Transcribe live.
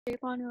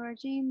الشيطان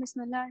الرجيم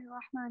بسم الله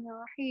الرحمن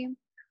الرحيم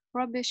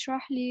رب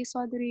اشرح لي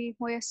صدري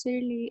ويسر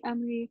لي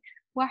أمري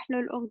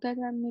واحلل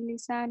عقدة من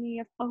لساني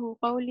يفقه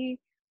قولي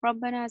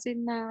ربنا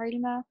زدنا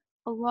علما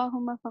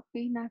اللهم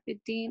فقهنا في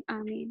الدين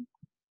آمين.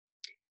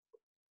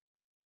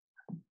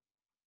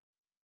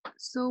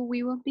 So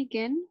we will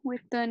begin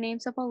with the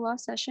names of Allah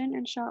session,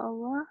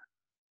 inshallah.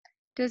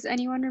 Does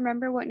anyone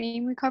remember what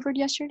name we covered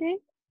yesterday?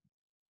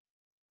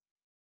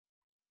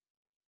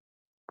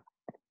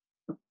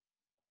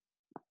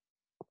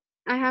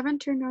 I haven't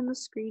turned on the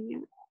screen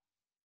yet.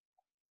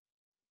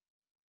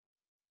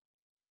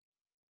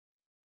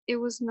 It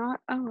was not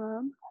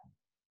Arab.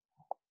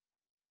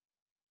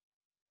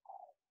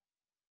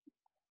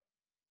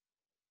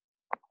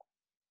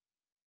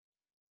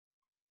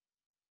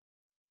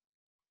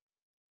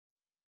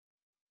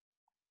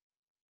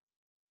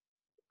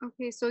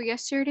 Okay, so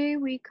yesterday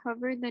we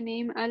covered the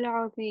name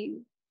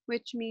Al-Azim,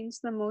 which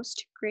means the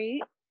most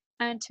great,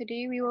 and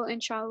today we will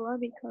inshallah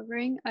be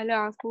covering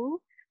Al-Afu,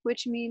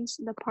 which means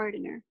the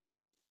pardoner.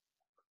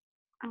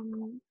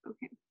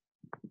 Okay.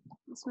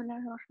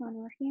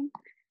 Bismillahirrahmanirrahim.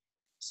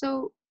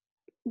 So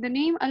the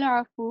name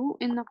Al-Afu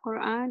in the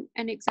Quran,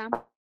 an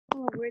example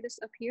of where this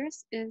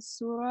appears is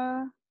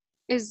Surah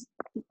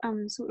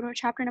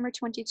chapter number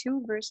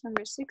 22, verse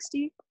number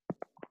 60.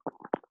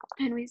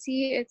 And we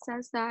see it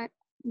says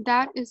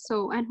that is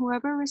so, and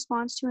whoever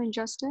responds to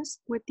injustice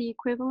with the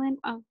equivalent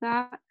of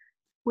that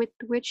with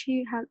which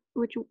he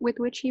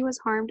was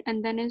harmed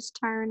and then is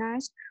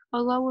tyrannized,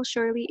 Allah will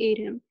surely aid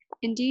him.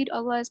 Indeed,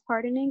 Allah is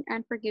pardoning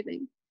and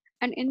forgiving.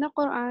 And in the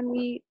Quran,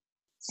 we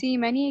see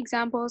many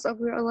examples of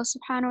where Allah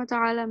subhanahu wa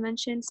ta'ala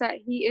mentions that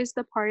He is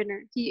the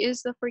pardoner, He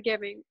is the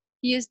forgiving,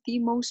 He is the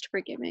most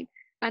forgiving.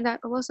 And that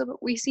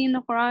we see in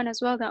the Quran as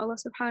well that Allah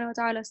subhanahu wa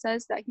ta'ala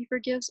says that He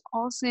forgives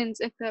all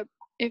sins if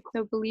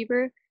the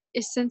believer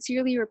is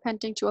sincerely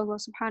repenting to Allah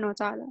subhanahu wa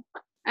ta'ala.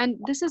 And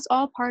this is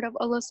all part of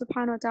Allah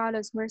subhanahu wa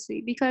ta'ala's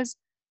mercy, because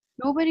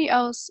nobody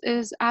else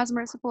is as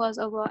merciful as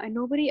Allah, and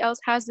nobody else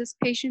has this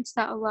patience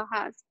that Allah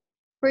has.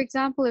 For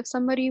example, if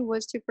somebody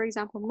was to, for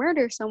example,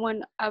 murder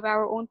someone of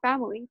our own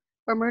family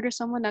or murder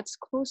someone that's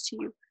close to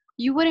you,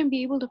 you wouldn't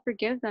be able to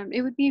forgive them.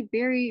 It would be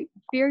very,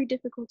 very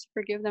difficult to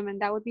forgive them, and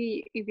that would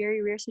be a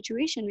very rare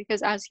situation,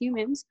 because as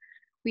humans,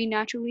 we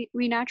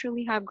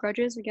naturally have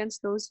grudges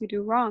against those who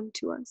do wrong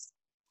to us.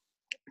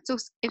 So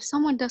if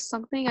someone does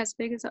something as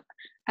big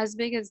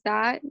as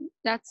that,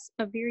 that's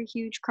a very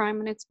huge crime,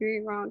 and it's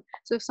very wrong.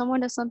 So if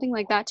someone does something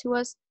like that to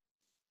us,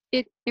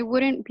 it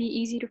wouldn't be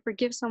easy to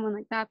forgive someone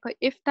like that. But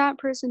if that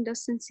person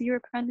does sincere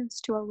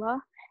repentance to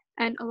Allah,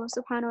 and Allah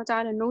subhanahu wa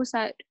ta'ala knows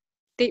that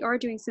they are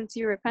doing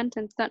sincere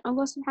repentance, then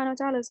Allah subhanahu wa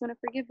ta'ala is going to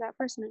forgive that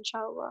person,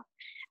 inshallah.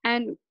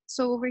 And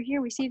so over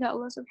here we see that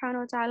Allah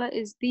subhanahu wa ta'ala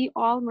is the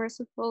all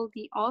merciful,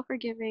 the all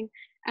forgiving,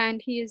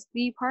 and He is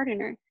the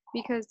pardoner,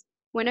 because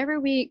whenever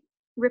we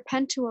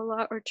repent to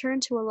Allah or turn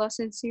to Allah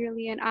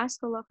sincerely and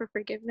ask Allah for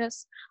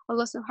forgiveness,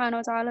 Allah subhanahu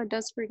wa ta'ala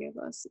does forgive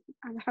us.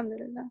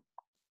 Alhamdulillah.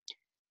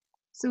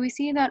 So we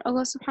see that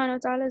Allah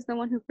subhanahu wa ta'ala is the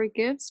one who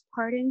forgives,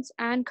 pardons,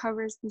 and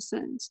covers the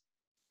sins.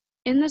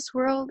 In this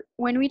world,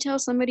 when we tell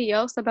somebody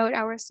else about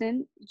our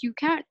sin, you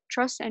can't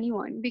trust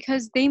anyone,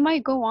 because they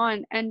might go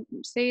on and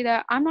say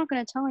that I'm not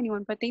going to tell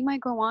anyone, but they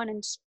might go on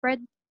and spread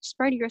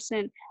your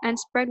sin and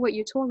spread what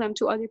you told them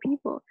to other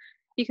people,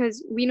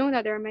 because we know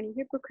that there are many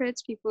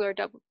hypocrites, people are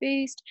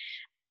double-faced.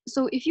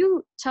 So if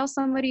you tell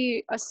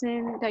somebody a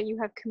sin that you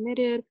have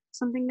committed,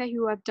 something that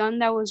you have done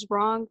that was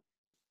wrong,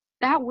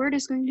 that word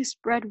is going to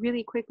spread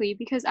really quickly,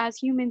 because as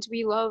humans,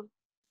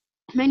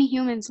 many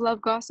humans love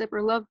gossip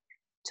or love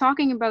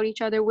talking about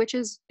each other, which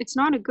is it's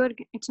not a good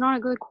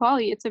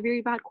quality. It's a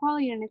very bad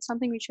quality, and it's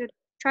something we should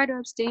try to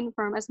abstain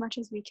from as much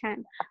as we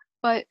can.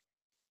 But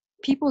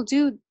people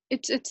do,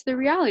 it's the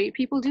reality.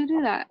 People do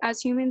that.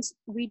 As humans,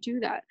 we do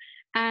that.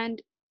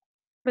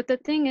 But the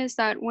thing is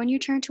that when you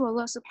turn to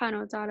Allah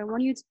subhanahu wa ta'ala,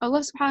 Allah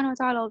subhanahu wa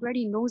ta'ala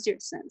already knows your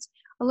sins.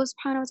 Allah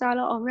subhanahu wa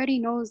ta'ala already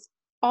knows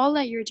all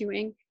that you're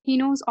doing. He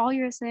knows all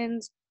your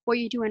sins, what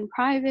you do in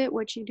private,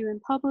 what you do in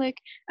public,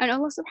 and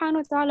Allah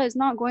subhanahu wa ta'ala is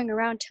not going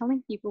around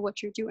telling people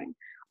what you're doing.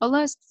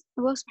 Allah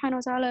subhanahu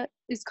wa ta'ala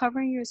is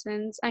covering your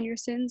sins, and your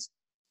sins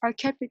are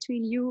kept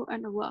between you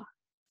and Allah.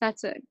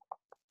 That's it.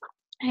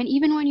 And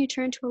even when you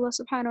turn to Allah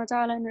subhanahu wa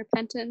ta'ala in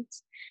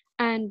repentance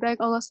and beg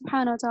Allah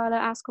subhanahu wa ta'ala,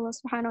 ask Allah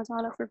subhanahu wa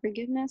ta'ala for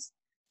forgiveness,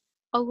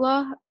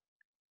 Allah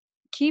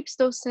keeps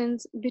those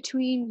sins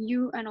between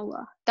you and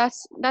Allah.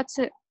 That's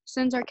it.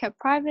 Sins are kept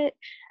private,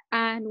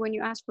 and when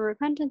you ask for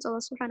repentance,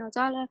 Allah subhanahu wa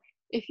ta'ala,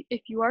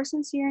 if you are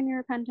sincere in your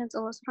repentance,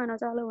 Allah subhanahu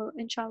wa ta'ala will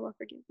inshallah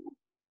forgive you.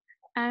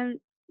 And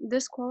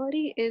this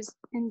quality is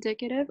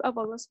indicative of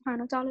Allah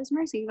subhanahu wa ta'ala's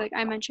mercy. Like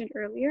I mentioned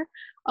earlier,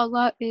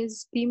 Allah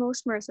is the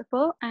most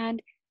merciful,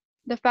 and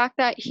the fact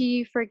that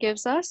He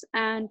forgives us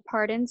and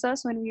pardons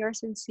us when we are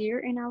sincere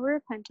in our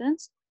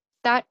repentance,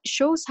 that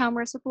shows how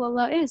merciful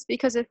Allah is,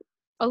 because if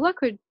Allah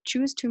could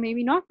choose to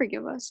maybe not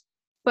forgive us,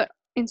 but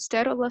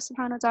instead Allah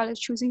subhanahu wa ta'ala is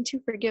choosing to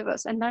forgive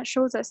us, and that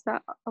shows us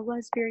that Allah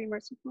is very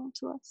merciful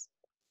to us.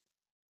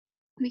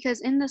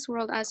 Because in this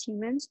world as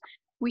humans,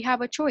 we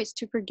have a choice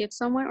to forgive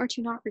someone or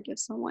to not forgive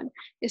someone.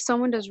 If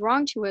someone does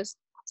wrong to us,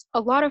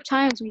 a lot of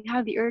times we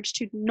have the urge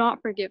to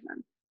not forgive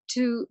them,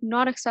 to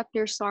not accept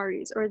their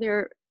sorries or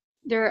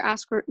their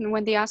ask for,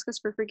 when they ask us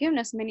for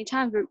forgiveness. Many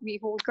times we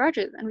hold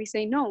grudges and we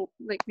say no,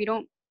 like we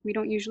don't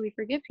usually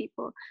forgive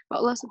people. But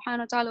Allah subhanahu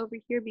wa ta'ala over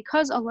here,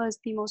 because Allah is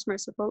the most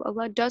merciful,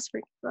 Allah does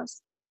forgive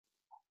us.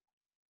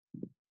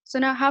 So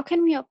now how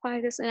can we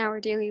apply this in our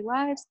daily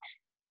lives?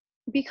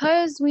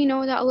 Because we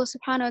know that Allah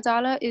subhanahu wa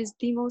ta'ala is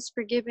the most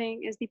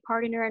forgiving, is the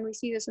pardoner, and we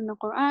see this in the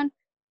Quran,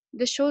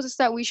 this shows us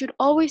that we should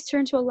always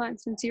turn to Allah in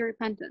sincere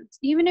repentance.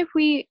 Even if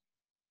we,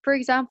 for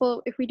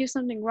example, if we do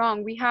something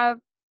wrong,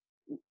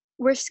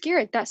 we're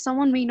scared that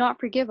someone may not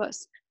forgive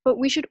us. But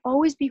we should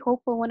always be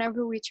hopeful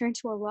whenever we turn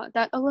to Allah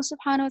that Allah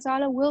subhanahu wa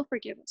ta'ala will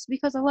forgive us,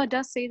 because Allah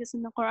does say this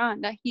in the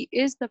Quran, that He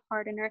is the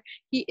pardoner,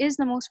 He is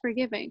the most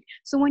forgiving.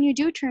 So when you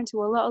do turn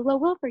to Allah, Allah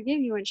will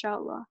forgive you,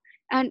 inshallah.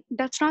 And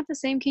that's not the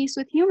same case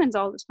with humans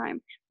all the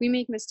time. We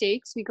make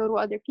mistakes, we go to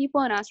other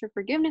people and ask for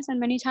forgiveness, and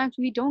many times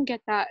we don't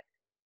get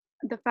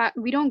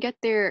we don't get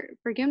their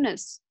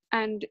forgiveness,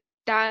 and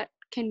that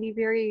can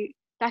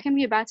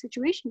be a bad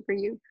situation for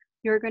you.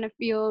 You're going to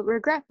feel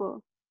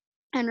regretful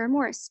and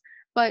remorse.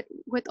 But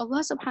with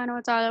Allah subhanahu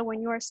wa ta'ala,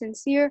 when you are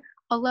sincere,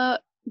 Allah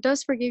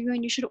does forgive you,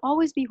 and you should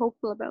always be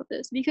hopeful about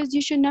this, because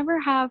you should never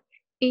have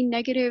a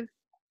negative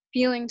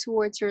feeling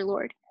towards your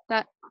Lord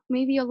that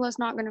maybe Allah's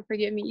not going to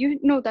forgive me. You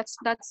know, that's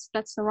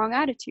the wrong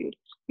attitude.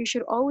 You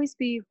should always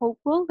be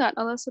hopeful that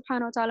Allah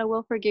subhanahu wa ta'ala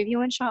will forgive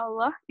you,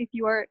 inshallah. If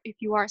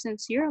you are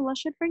sincere, Allah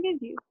should forgive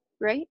you,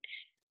 right?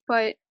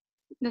 But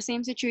the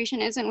same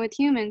situation isn't with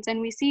humans, and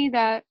we see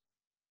that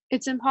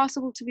it's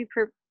impossible to be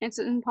perfect.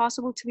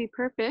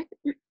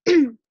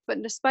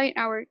 But despite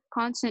our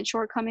constant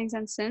shortcomings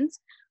and sins,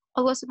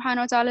 Allah subhanahu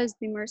wa ta'ala is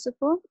the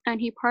merciful,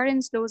 and He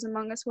pardons those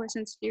among us who are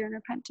sincere in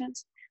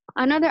repentance.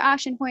 Another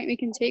action point we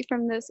can take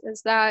from this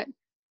is that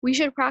we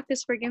should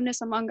practice forgiveness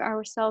among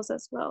ourselves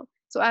as well.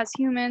 So as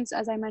humans,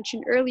 as I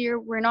mentioned earlier,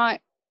 we're not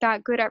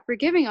that good at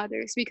forgiving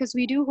others because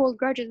we do hold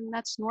grudges, and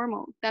that's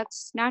normal.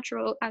 That's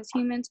natural. As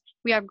humans,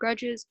 we have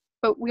grudges,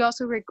 but we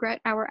also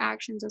regret our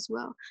actions as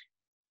well.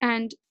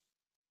 And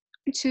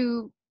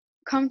to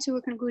come to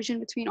a conclusion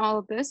between all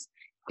of this,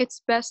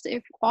 it's best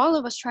if all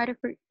of us try to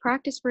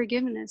practice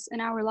forgiveness in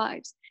our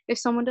lives. If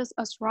someone does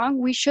us wrong,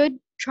 we should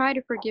try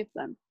to forgive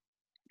them,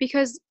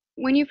 because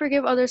when you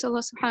forgive others,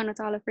 Allah subhanahu wa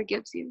ta'ala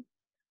forgives you.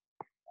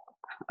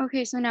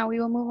 Okay, so now we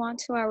will move on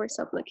to our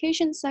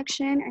supplication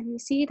section, and we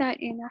see that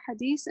in a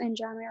hadith in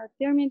Jami'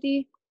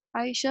 al-Tirmidhi,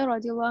 Aisha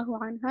radiallahu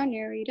anha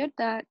narrated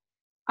that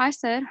I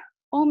said,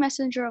 O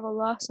Messenger of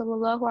Allah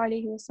sallallahu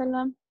alaihi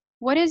wasallam,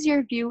 what is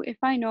your view if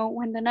I know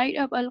when the night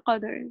of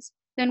Al-Qadr is?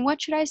 Then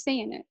what should I say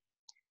in it?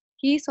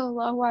 He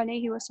sallallahu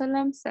alaihi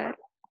wasallam said,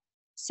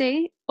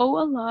 say, O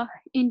Allah,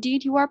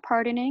 indeed you are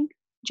pardoning,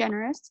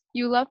 generous,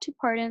 you love to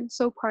pardon,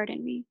 so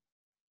pardon me.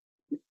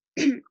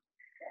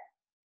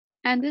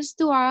 And this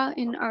dua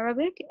in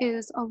Arabic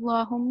is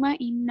Allahumma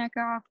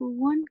innaka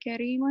afuwan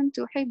kareemun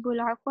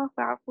tuhibbul afwa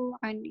fa'fu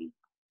anni.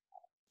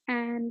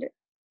 And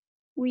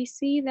we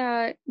see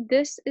that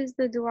this is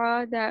the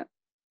dua that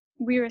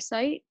we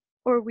recite,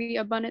 or we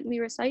abundantly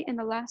recite in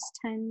the last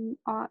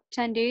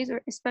 10 days,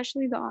 or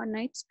especially the odd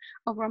nights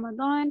of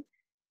Ramadan.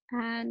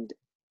 And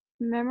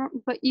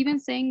but even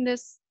saying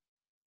this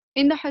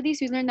in the hadith,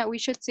 we learned that we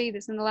should say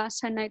this in the last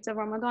 10 nights of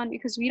Ramadan,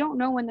 because we don't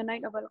know when the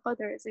night of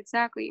Al-Qadr is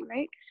exactly,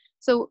 right?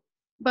 So,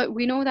 but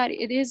we know that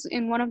it is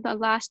in one of the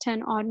last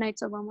 10 odd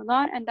nights of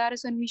Ramadan, and that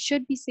is when we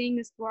should be saying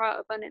this dua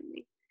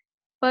abundantly.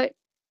 But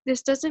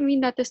this doesn't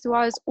mean that this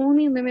dua is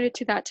only limited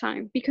to that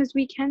time, because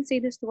we can say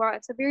this dua.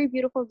 It's a very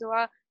beautiful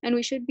dua, and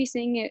we should be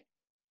saying it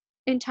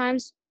in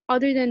times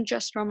other than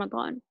just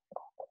Ramadan.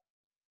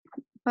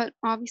 But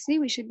obviously,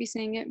 we should be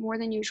saying it more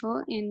than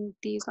usual in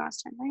these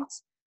last 10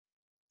 nights.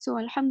 So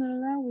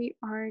alhamdulillah, we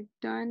are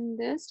done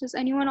this. Does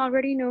anyone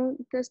already know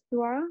this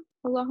dua?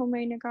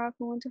 Allahumma innaka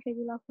afuwun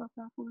tuhibbul afwa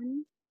fa'fu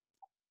anni.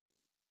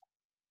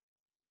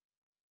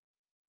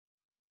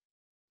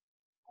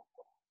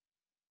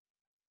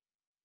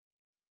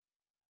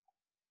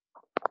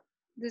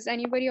 Does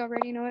anybody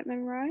already know it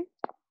memorized?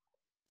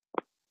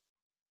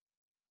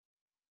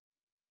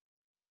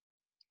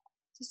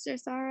 Sister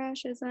Sarah,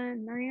 Shiza,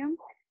 and Maryam.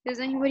 Does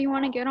anybody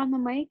want to get on the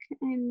mic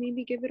and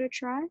maybe give it a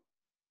try?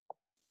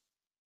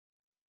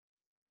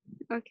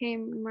 Okay,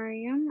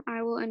 Maryam,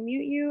 I will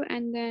unmute you,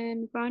 and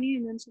then Vani,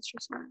 and then Sister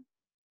Sarah.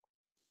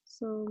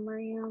 So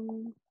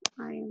Maryam,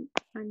 I am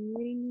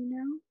unmuting you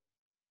now.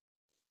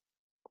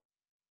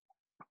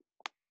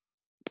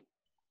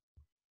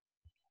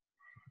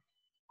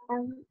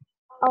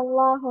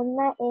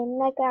 Allahumma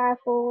innaka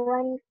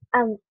afuwan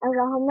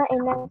Allahumma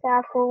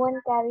innaka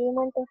afuwan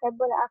kareemun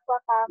tuhibbul afwa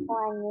fa'fu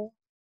anni.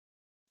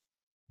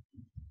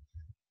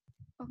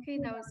 Okay,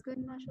 that was good,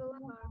 mashallah.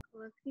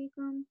 Barakallahu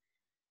feekum.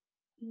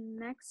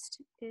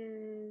 Next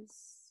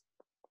is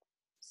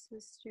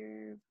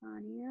Sister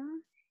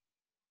Vania.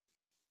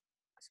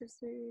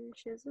 Sister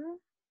Shiza.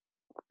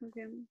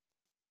 Okay.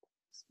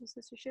 So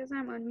Sister Shiza,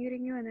 I'm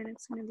unmuting you, and then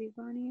it's gonna be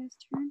Vania's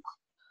turn.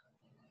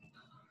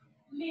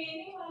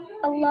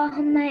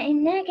 اللهم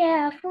إنك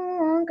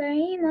عفو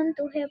كريم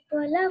تحب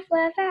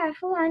العفو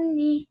فاعف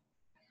عني.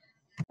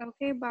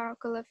 Okay,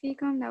 barakallah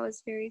fikum. That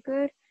was very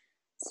good.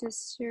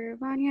 Sister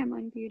Vanya, I'm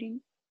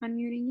unmuting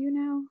you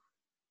now.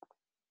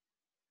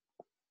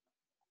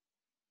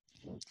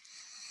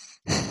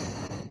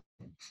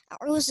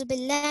 أعوذ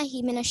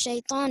بالله من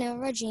الشيطان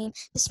الرجيم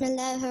بسم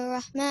الله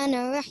الرحمن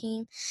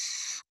الرحيم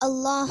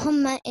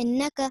اللهم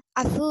إنك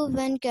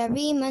عفو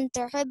كريم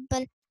تحب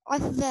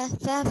العفو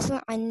فاعف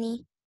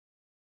عني.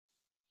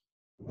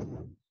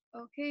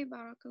 Okay,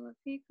 barakallah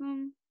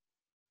fikum.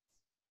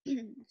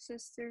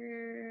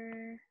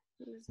 Sister,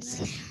 who's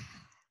next?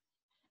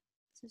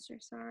 Sister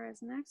Sarah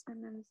is next,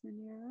 and then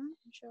Zanira,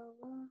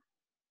 inshallah.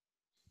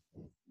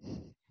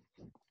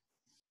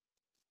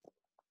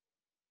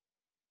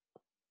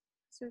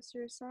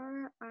 Sister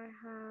Sarah, I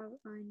have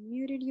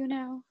unmuted you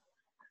now.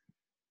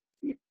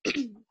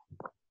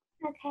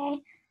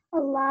 Okay.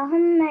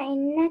 اللهم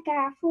إنك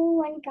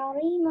عفو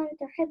كريم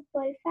تحب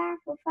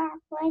العفو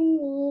فاعف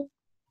عني.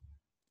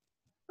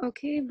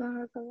 Okay,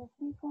 barakallah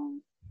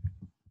fikum.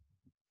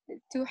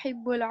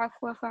 تحب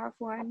العفو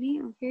فاعف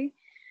عني. Okay.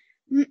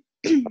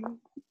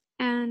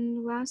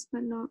 And last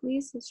but not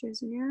least, Sister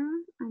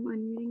Zanira, I'm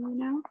unmuting you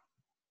now.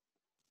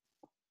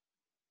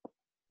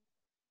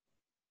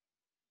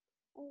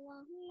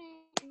 اللهم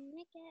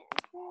إنك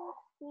عفو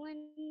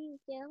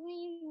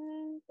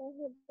كريم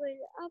تحب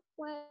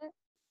العفو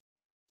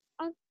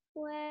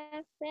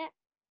فاعف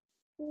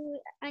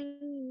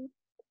عني.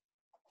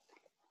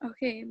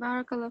 Okay,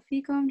 barakallah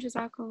fikum,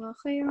 jazakallah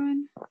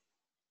khairan.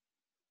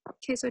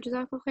 Okay, so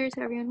jazakallah khair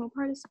to everyone who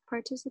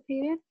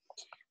participated.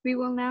 We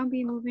will now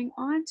be moving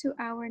on to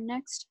our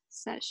next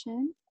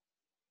session.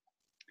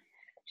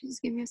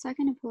 Just give me a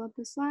second to pull up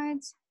the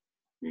slides.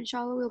 And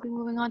inshallah, we'll be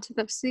moving on to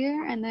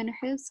tafsir and then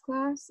his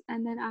class.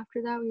 And then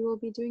after that, we will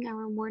be doing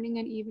our morning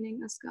and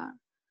evening askar.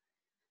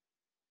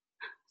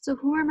 So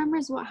who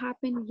remembers what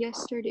happened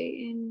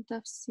yesterday in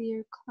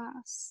tafsir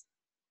class?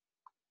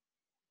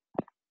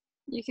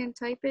 You can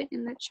type it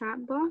in the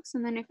chat box.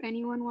 And then if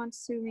anyone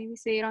wants to maybe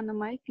say it on the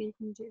mic, you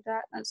can do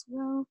that as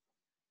well.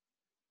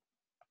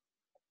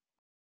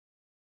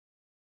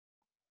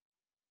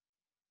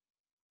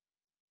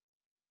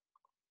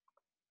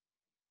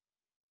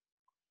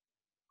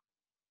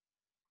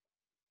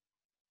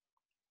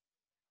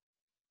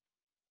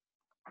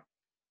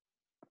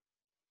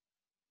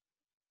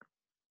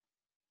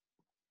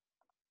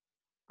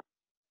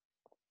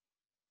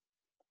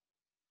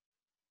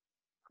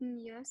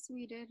 Yes,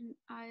 we did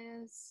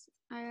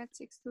ayat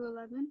 6 to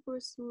 11 for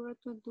Surah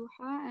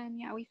Al-Duha, and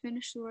yeah, we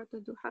finished Surah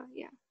Al-Duha,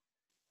 yeah.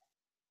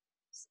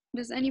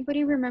 Does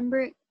anybody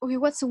remember, okay,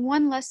 what's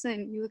one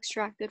lesson you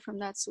extracted from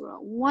that surah?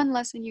 One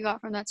lesson you got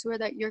from that surah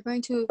that you're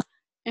going to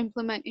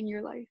implement in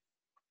your life?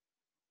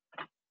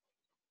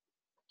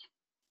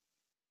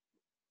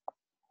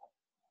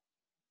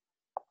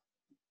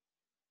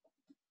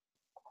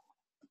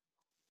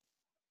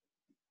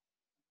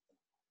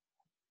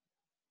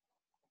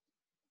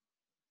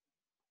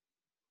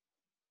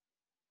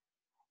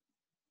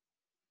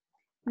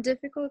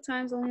 Difficult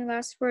times only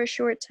last for a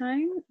short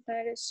time.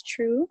 That is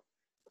true.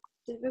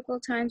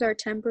 Difficult times are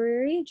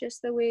temporary,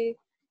 just the way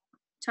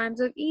times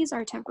of ease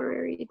are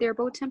temporary. They're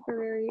both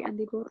temporary and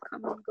they both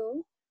come and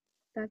go.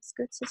 That's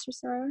good, Sister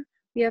Sarah.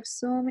 We have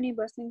so many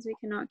blessings we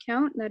cannot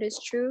count. That is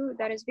true.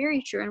 That is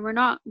very true. And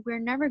we're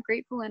never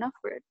grateful enough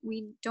for it.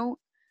 We don't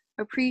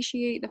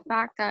appreciate the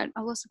fact that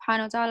Allah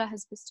subhanahu wa ta'ala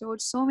has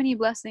bestowed so many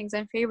blessings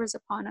and favors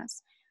upon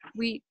us.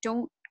 We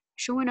don't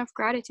show enough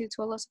gratitude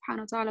to Allah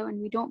subhanahu wa ta'ala,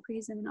 and we don't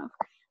praise him enough.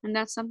 And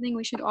that's something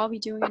we should all be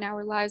doing in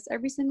our lives.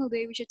 Every single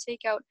day we should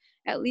take out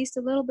at least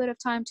a little bit of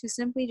time to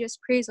simply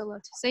just praise Allah,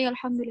 to say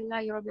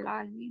Alhamdulillah Rabbil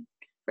Alameen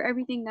for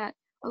everything that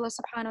Allah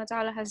subhanahu wa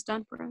ta'ala has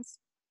done for us.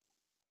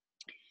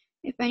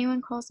 If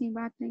anyone calls me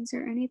bad things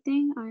or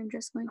anything, I'm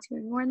just going to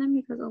ignore them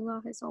because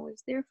Allah is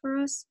always there for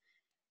us.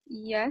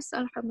 Yes,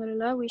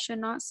 alhamdulillah, we should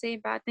not say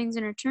bad things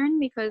in return,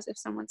 because if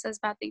someone says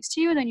bad things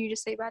to you, then you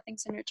just say bad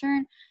things in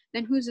return.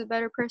 Then who's the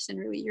better person,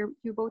 really?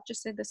 You both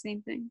just said the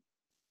same thing.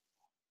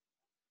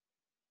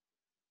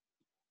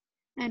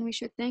 And we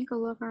should thank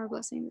Allah for our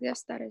blessings.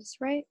 Yes, that is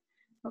right.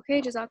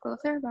 Okay, jazakallah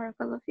khair,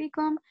 barakallah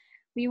fikum.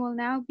 We will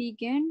now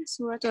begin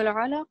Surah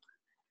Al-Alaq,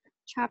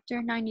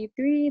 chapter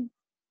 93.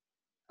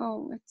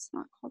 Oh, it's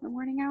not called the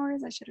morning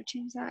hours. I should have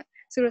changed that.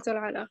 Surah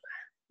Al-Alaq.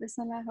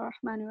 Bismillah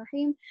ar-Rahman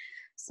ar-Rahim.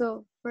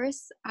 So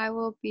first, I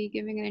will be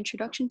giving an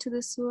introduction to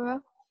the surah.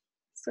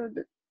 So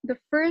the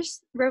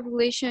first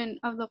revelation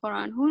of the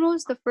Quran. Who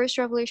knows the first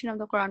revelation of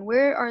the Quran?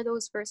 Where are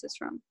those verses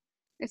from?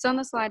 It's on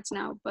the slides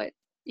now, but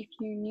if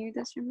you knew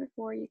this from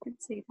before, you can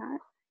say that.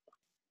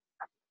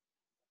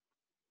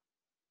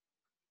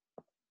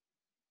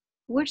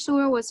 Which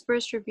surah was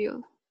first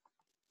revealed?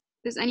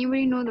 Does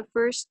anybody know the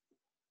first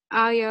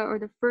ayah or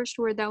the first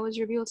word that was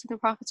revealed to the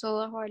Prophet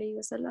sallallahu alaihi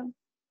wasallam?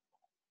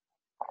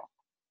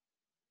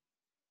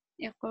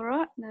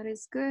 Iqra, that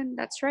is good.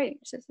 That's right,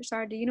 Sister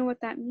Sarah. Do you know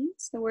what that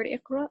means? The word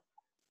Iqra?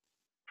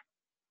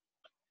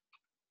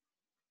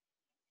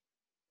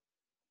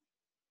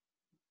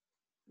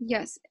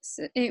 Yes,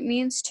 it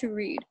means to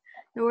read.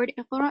 The word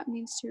iqra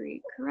means to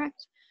read,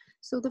 correct?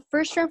 So the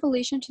first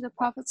revelation to the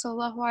Prophet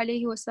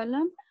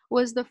ﷺ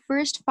was the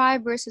first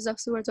 5 verses of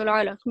Surah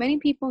Al-Alaq. Many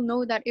people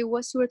know that it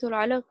was Surah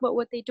Al-Alaq, but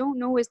what they don't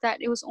know is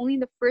that it was only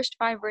the first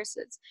 5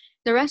 verses.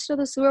 The rest of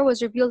the surah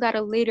was revealed at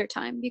a later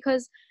time,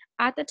 because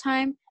at the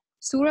time,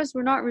 surahs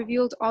were not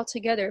revealed all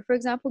together. For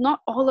example,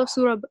 not all of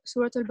Surah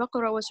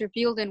Al-Baqarah was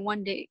revealed in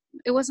one day.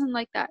 It wasn't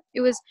like that.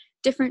 It was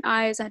different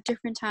ayahs at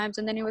different times,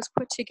 and then it was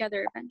put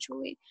together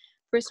eventually.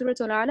 For Surah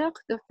Al-Alaq,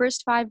 the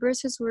first 5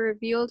 verses were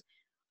revealed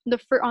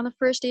on the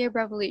first day of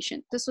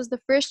revelation. This was the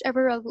first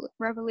ever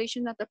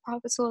revelation that the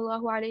Prophet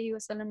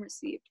ﷺ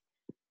received.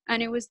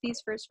 And it was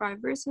these first 5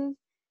 verses.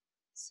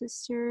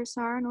 Sister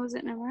Sarah knows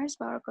it memorized.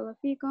 Barakallahu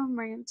feekum.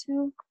 Maryam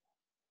too.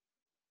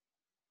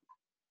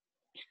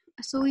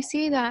 So we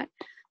see that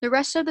the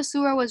rest of the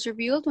surah was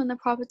revealed when the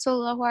Prophet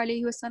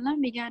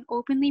ﷺ began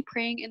openly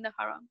praying in the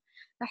Haram.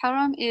 The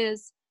Haram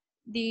is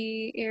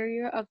the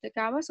area of the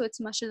Kaaba, so it's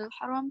Masjid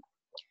al-Haram.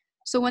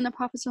 So when the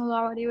Prophet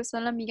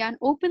ﷺ began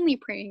openly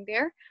praying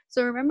there,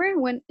 so remember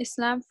when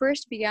Islam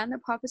first began, the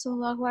Prophet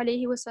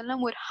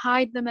ﷺ would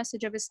hide the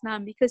message of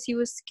Islam because he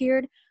was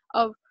scared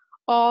of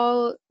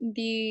all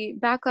the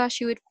backlash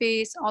he would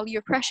face, all the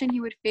oppression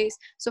he would face.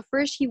 So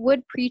first he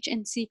would preach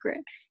in secret.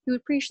 He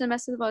would preach the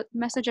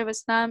message of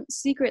Islam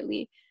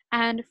secretly,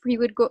 and he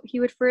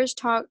would first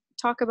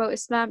talk about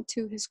Islam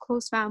to his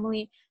close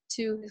family,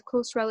 to his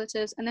close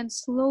relatives, and then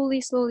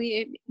slowly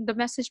the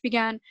message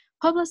began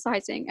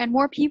publicizing, and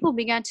more people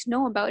began to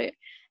know about it.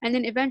 And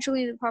then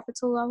eventually the Prophet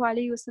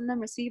ﷺ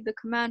received the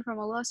command from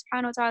Allah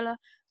subhanahu wa ta'ala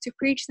to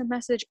preach the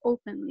message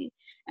openly.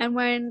 And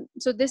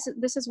this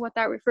is what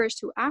that refers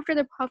to. After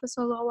the Prophet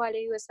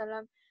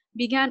ﷺ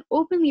began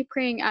openly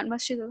praying at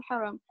Masjid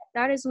al-Haram,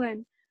 that is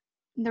when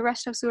the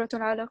rest of Surah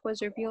Al-Alaq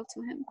was revealed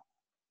to him.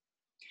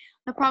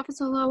 The Prophet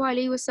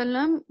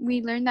ﷺ,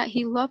 we learned that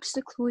he loved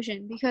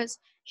seclusion because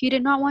he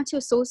did not want to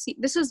associate.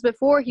 This is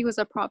before he was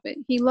a prophet.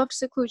 He loved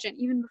seclusion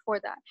even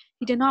before that.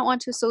 He did not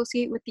want to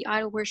associate with the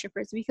idol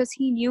worshippers because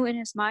he knew in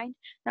his mind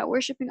that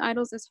worshipping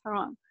idols is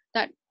haram,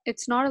 that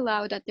it's not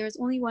allowed, that there is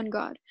only one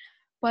God.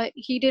 But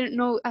he didn't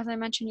know, as I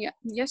mentioned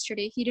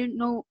yesterday, he didn't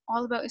know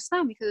all about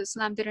Islam because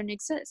Islam didn't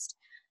exist.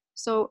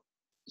 So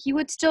he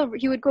would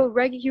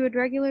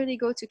regularly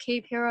go to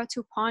Cave Hira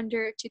to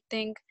ponder, to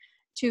think,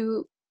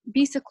 to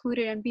be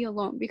secluded and be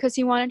alone, because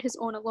he wanted his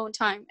own alone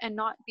time and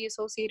not be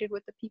associated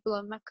with the people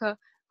of Mecca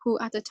who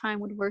at the time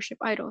would worship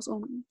idols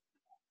only.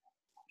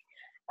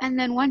 And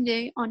then one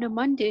day, on a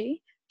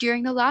Monday,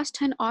 during the last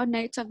 10 odd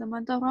nights of the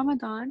month of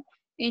Ramadan,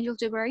 Angel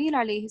Jibreel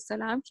alayhi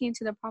salam came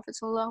to the Prophet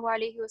sallallahu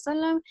alayhi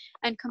wasallam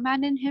and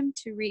commanded him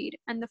to read.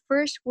 And the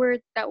first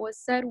word that was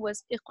said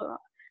was Iqra,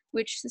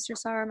 which Sister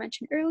Sarah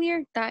mentioned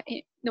earlier, that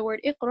the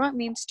word Iqra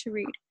means to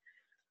read.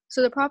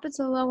 So the Prophet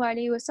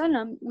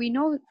ﷺ, we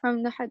know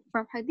from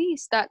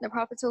hadith that the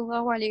Prophet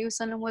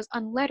ﷺ was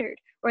unlettered,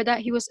 or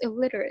that he was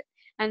illiterate.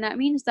 And that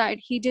means that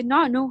he did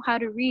not know how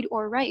to read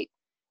or write,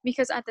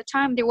 because at the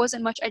time there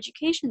wasn't much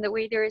education the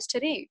way there is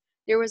today.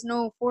 There was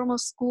no formal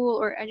school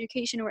or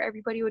education where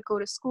everybody would go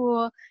to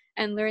school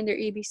and learn their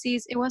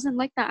ABCs. It wasn't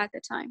like that at the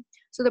time.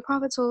 So the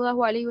Prophet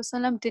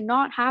ﷺ did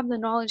not have the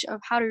knowledge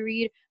of how to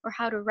read or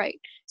how to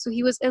write. So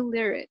he was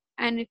illiterate.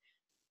 And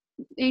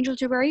Angel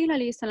Jibreel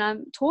alayhi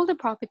salam told the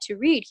Prophet to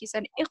read. He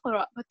said,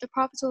 Iqra. But the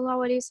Prophet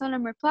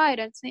ﷺ replied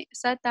and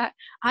said that,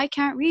 I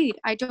can't read.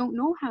 I don't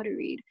know how to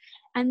read.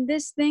 And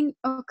this thing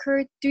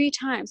occurred 3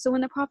 times. So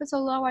when the Prophet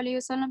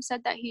ﷺ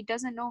said that he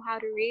doesn't know how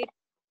to read,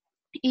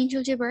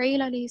 Angel Jibreel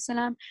alayhi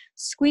salam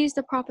squeezed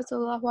the Prophet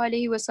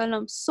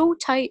ﷺ so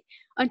tight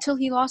until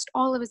he lost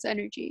all of his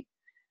energy.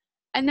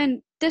 And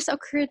then this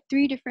occurred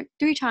 3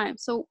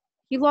 times. So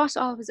he lost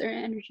all of his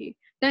energy.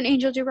 Then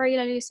Angel Jibreel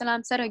alayhi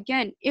salam said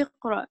again,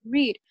 Iqra,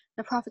 read.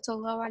 The Prophet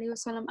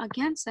ﷺ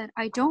again said,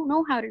 I don't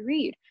know how to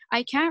read.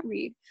 I can't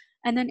read.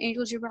 And then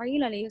Angel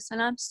Jibreel alayhi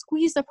salam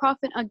squeezed the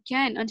Prophet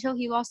again until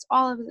he lost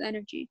all of his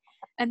energy.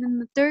 And then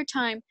the 3rd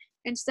time,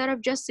 instead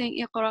of just saying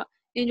Iqra,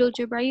 Angel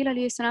Jibreel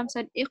alayhi salam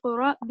said,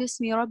 Iqra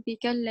bismi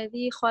rabbika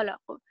alladhi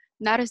khalaq.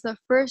 That is the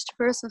first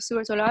verse of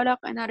Surah Al-Alaq,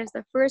 and that is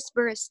the first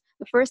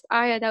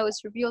ayah that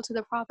was revealed to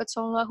the Prophet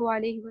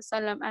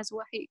ﷺ as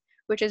wahi,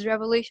 which is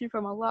revelation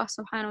from Allah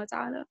subhanahu wa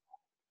ta'ala.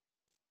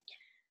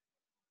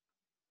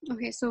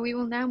 Okay, so we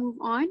will now move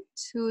on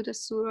to the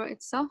surah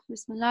itself.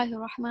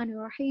 Bismillahir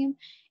Rahmanir Rahim.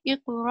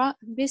 Iqra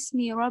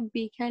bismi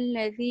rabbika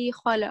alladhi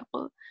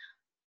khalaq.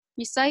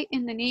 Recite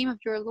in the name of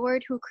your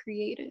Lord who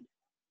created.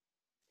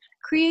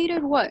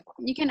 Created what?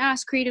 You can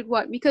ask created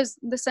what, because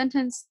the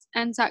sentence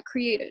ends at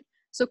created.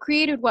 So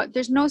created what?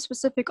 There's no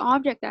specific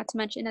object that's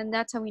mentioned, and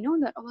that's how we know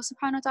that Allah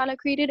subhanahu wa ta'ala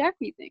created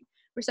everything.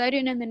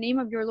 Recited in the name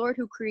of your Lord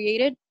who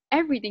created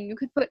everything. You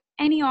could put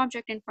any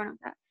object in front of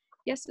that.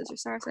 Yes, Sister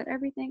Sarah said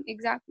everything.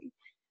 Exactly.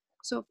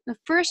 So the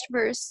first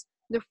verse,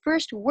 the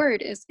first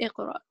word is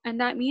Iqra, and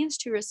that means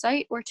to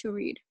recite or to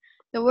read.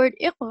 The word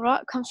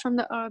Iqra comes from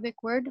the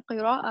Arabic word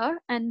qira'a,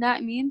 and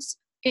that means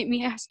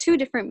it has 2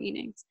 different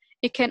meanings.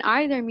 It can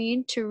either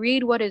mean to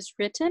read what is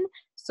written,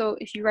 So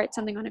if you write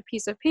something on a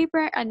piece of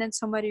paper and then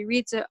somebody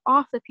reads it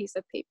off the piece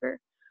of paper.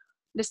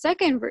 The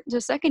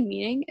second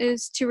meaning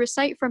is to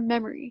recite from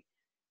memory.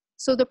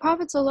 So the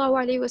Prophet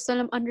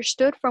ﷺ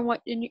understood from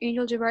what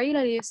Angel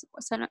Jibreel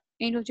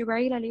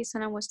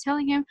was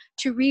telling him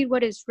to read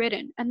what is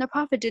written. And the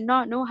Prophet did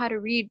not know how to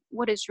read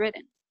what is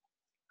written.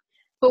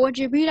 But what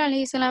Jibreel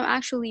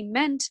actually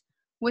meant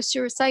was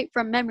to recite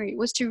from memory,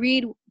 was to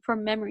read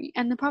from memory.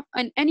 And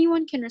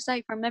anyone can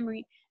recite from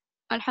memory.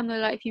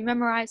 Alhamdulillah, if you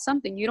memorize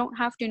something, you don't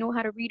have to know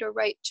how to read or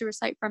write to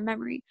recite from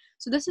memory.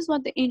 So this is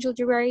what the Angel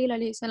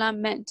Jibreel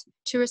meant,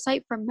 to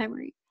recite from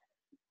memory.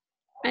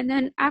 And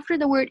then after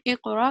the word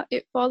Iqra,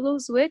 it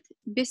follows with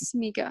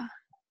Bismika.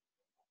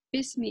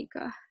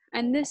 Bismika.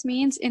 And this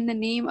means in the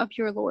name of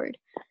your Lord.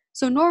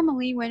 So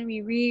normally when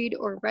we read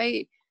or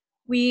write,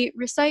 we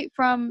recite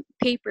from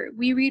paper.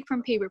 We read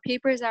from paper.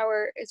 Paper is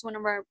one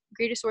of our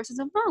greatest sources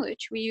of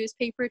knowledge. We use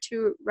paper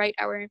to write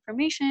our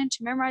information,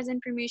 to memorize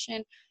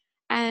information,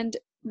 and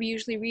we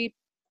usually read.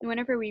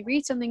 Whenever we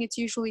read something, it's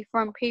usually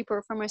from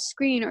paper, from a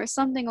screen, or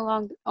something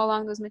along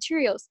those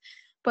materials.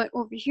 But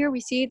over here,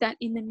 we see that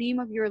in the name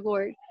of your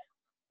Lord,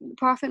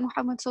 Prophet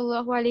Muhammad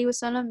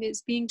ﷺ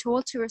is being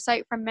told to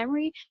recite from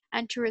memory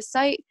and to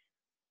recite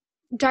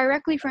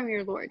directly from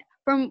your Lord,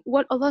 from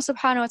what Allah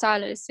subhanahu wa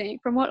ta'ala is saying,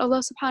 from what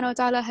Allah subhanahu wa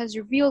ta'ala has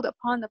revealed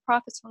upon the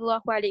Prophet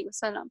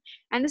ﷺ.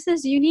 And this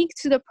is unique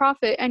to the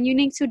Prophet and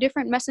unique to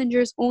different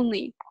messengers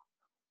only.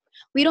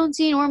 We don't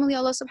see normally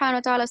Allah subhanahu wa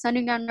ta'ala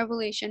sending down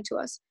revelation to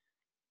us.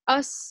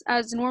 Us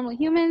as normal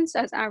humans,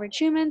 as average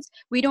humans,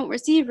 we don't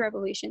receive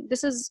revelation.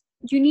 This is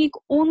unique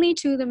only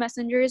to the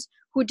messengers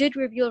who did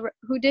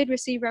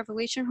receive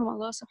revelation from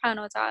Allah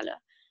subhanahu wa ta'ala.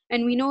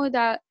 And we know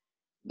that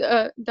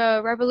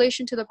the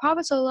revelation to the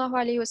Prophet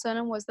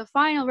ﷺ was the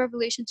final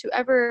revelation to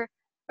ever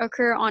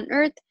occur on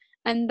earth,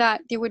 and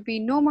that there would be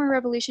no more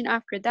revelation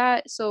after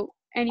that. So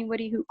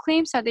anybody who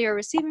claims that they are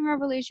receiving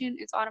revelation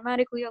is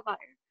automatically a liar.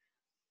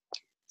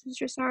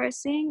 Sister Sarah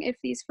is saying, if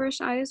these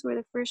first ayahs were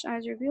the first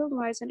ayahs revealed,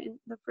 why isn't it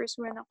the first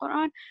surah in the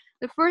Quran?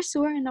 The first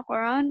surah in the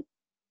Quran,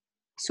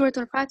 Surah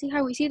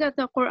Al-Fatiha, we see that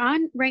the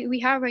Quran we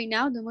have right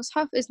now, the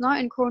Mus'haf, is not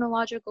in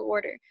chronological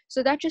order.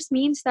 So that just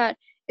means that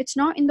it's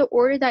not in the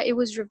order that it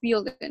was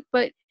revealed in,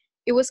 but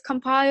it was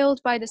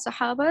compiled by the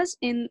Sahabas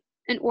in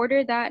an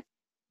order that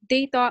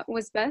they thought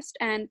was best,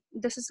 and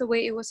this is the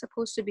way it was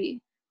supposed to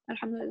be.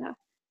 Alhamdulillah.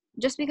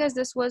 Just because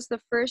this was the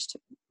first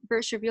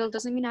verse revealed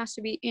doesn't mean it has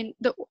to be in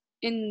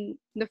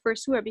the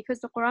first surah, because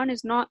the Quran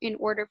is not in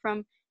order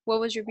from what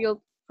was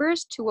revealed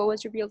first to what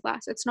was revealed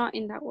last. It's not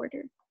in that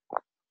order.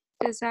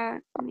 Does that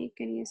make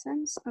any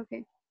sense?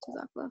 Okay.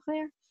 Jazakallah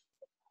khair.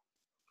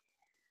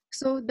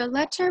 So the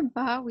letter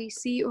Ba we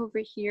see over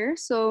here.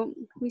 So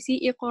we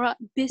see Iqra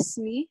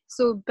Bismi.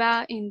 So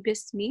Ba in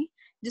Bismi.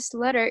 This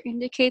letter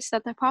indicates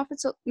that the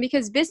Prophet,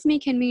 because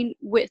Bismi can mean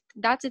with.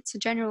 That's its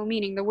general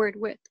meaning, the word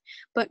with.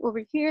 But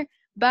over here,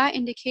 Ba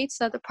indicates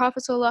that the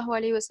Prophet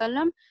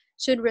ﷺ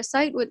should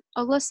recite with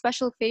Allah's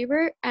special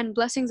favor and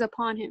blessings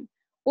upon him.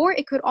 Or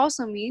it could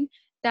also mean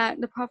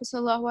that the Prophet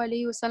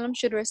ﷺ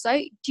should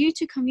recite due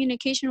to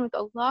communication with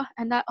Allah,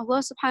 and that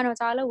Allah subhanahu wa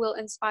ta'ala will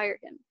inspire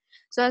him.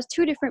 So it has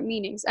two different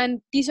meanings,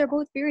 and these are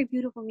both very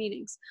beautiful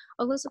meanings.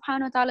 Allah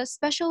subhanahu wa ta'ala's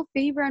special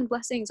favor and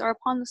blessings are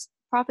upon the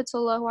Prophet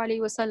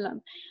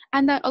ﷺ,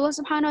 and that Allah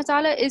subhanahu wa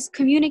ta'ala is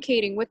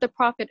communicating with the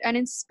Prophet and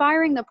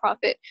inspiring the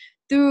Prophet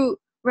through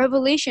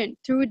revelation,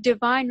 through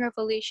divine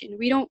revelation.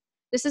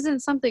 This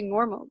isn't something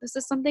normal. This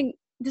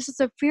is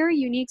a very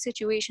unique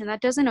situation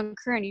that doesn't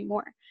occur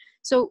anymore.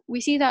 So we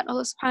see that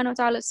Allah subhanahu wa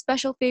ta'ala's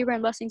special favor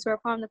and blessings were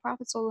upon the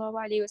Prophet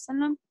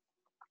ﷺ.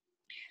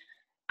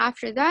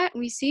 After that,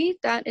 we see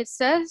that it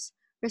says,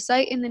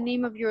 recite in the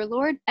name of your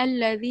Lord,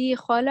 Alladhi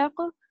khalaq,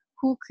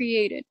 who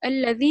created.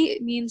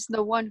 Alladhi means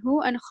the one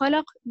who, and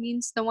khalaq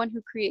means the one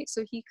who creates.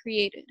 So he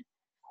created.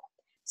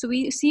 So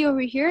we see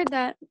over here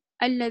that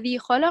Alladhi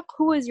khalaq,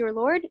 who is your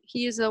Lord?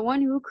 He is the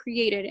one who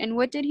created. And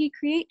what did he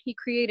create? He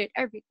created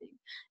everything.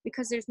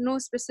 Because there's no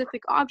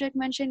specific object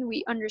mentioned,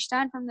 we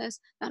understand from this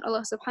that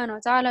Allah subhanahu wa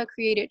ta'ala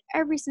created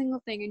every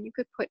single thing. And you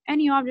could put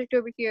any object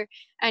over here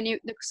and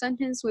the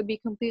sentence would be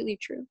completely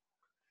true.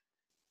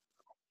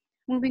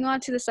 Moving on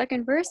to the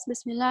second verse,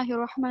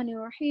 Bismillahir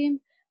Rahmanir Rahim.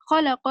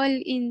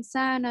 Khalaqal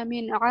insana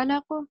min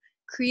 'alaq,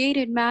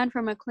 created man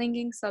from a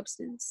clinging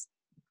substance.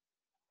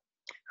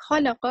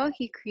 Khalaqa,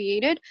 he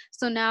created.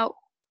 So now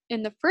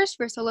in the first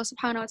verse, Allah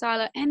subhanahu wa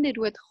ta'ala ended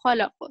with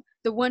khalaq,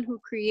 the one who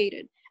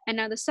created. And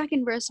now the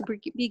second verse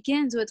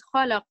begins with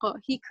khalaqa,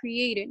 he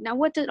created. Now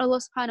what did Allah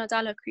subhanahu wa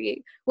ta'ala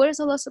create? What is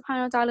Allah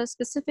subhanahu wa ta'ala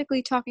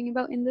specifically talking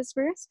about in this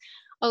verse?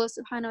 Allah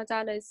subhanahu wa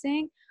ta'ala is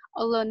saying,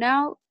 Allah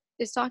now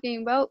is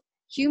talking about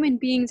human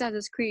beings as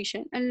his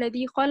creation.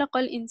 Alladhi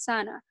khalaqal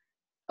insana.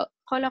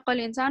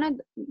 Khalaqal insana,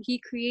 he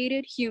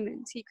created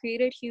humans. He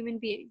created human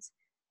beings.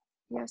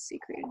 Yes, he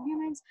created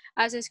humans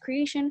as his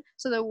creation.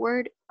 So the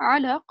word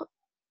alaq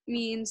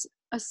means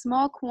a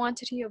small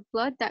quantity of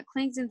blood that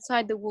clings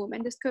inside the womb.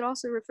 And this could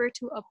also refer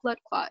to a blood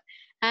clot.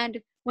 And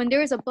when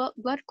there is a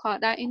blood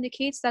clot, that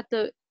indicates that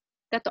the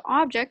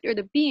object or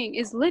the being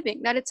is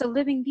living, that it's a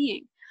living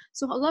being.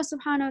 So Allah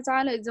subhanahu wa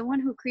ta'ala is the one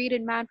who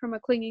created man from a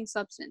clinging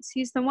substance.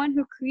 He's the one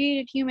who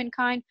created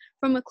humankind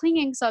from a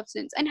clinging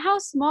substance. And how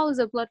small is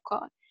a blood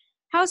clot?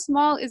 How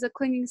small is a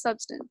clinging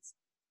substance?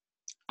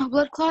 A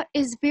blood clot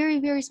is very,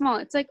 very small.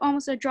 It's like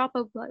almost a drop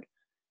of blood.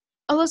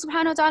 Allah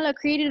subhanahu wa ta'ala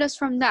created us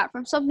from that,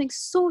 from something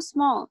so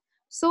small,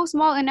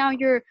 and now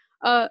you're,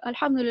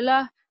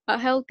 alhamdulillah, a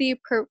healthy,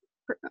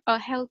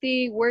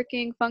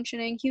 working,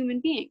 functioning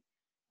human being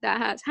that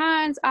has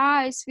hands,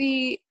 eyes,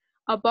 feet,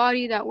 a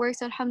body that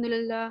works,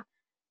 alhamdulillah.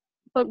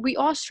 But we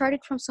all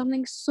started from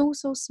something so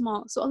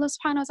small. So Allah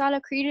subhanahu wa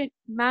ta'ala created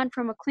man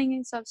from a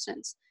clinging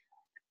substance.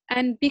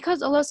 And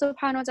because Allah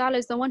subhanahu wa ta'ala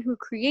is the one who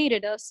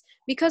created us,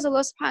 because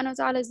Allah subhanahu wa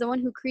ta'ala is the one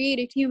who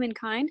created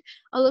humankind,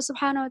 Allah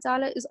subhanahu wa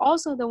ta'ala is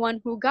also the one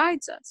who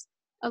guides us.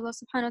 Allah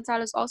subhanahu wa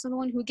ta'ala is also the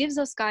one who gives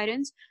us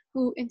guidance,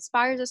 who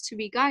inspires us to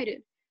be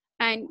guided.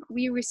 And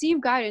we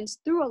receive guidance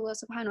through Allah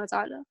subhanahu wa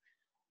ta'ala.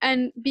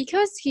 And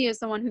because He is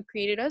the one who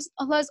created us,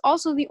 Allah is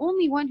also the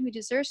only one who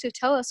deserves to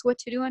tell us what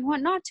to do and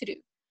what not to do.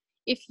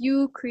 If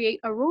you create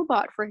a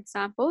robot, for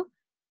example,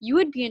 you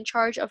would be in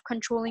charge of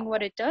controlling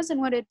what it does and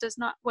what it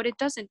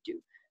doesn't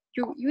do.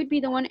 You would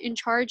be the one in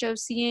charge of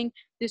seeing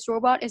this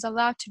robot is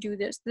allowed to do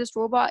this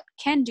robot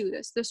can do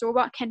this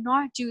robot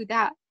cannot do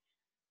that.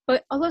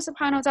 But Allah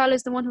subhanahu wa ta'ala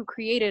is the one who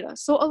created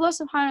us. So Allah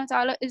subhanahu wa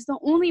ta'ala is the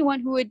only one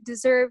who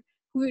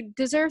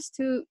deserves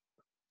to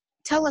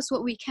tell us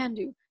what we can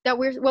do,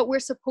 what we're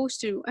supposed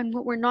to do and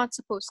what we're not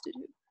supposed to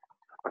do.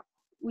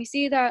 We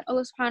see that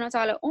Allah subhanahu wa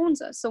ta'ala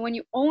owns us. So when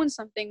you own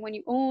something, when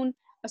you own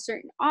a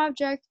certain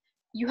object,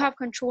 you have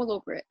control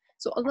over it.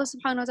 So Allah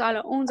subhanahu wa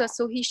ta'ala owns us,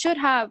 so He should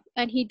have,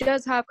 and He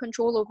does have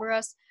control over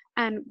us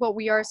and what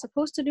we are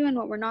supposed to do and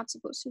what we're not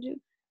supposed to do.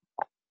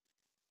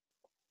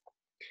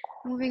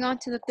 Moving on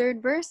to the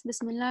third verse,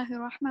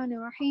 Bismillahir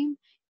Rahmanir Rahim.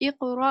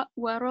 Iqra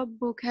wa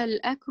rabbukal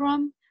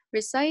akram.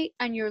 Recite,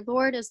 and your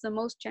Lord is the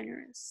most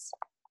generous.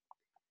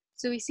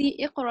 So we see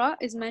Iqra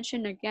is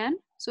mentioned again.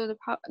 So the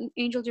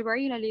angel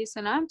Jibreel alayhi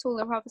salam told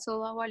the Prophet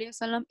sallallahu alayhi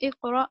wasallam,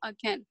 Iqra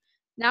again.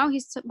 Now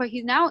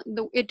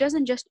it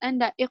doesn't just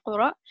end at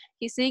Iqra.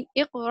 He's saying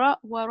Iqra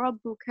wa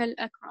rabbukal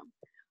akram.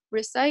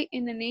 Recite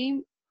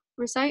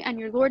and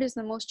your Lord is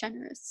the most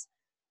generous.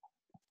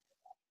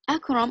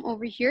 Akram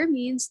over here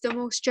means the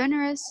most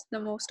generous, the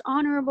most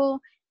honorable,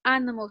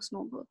 and the most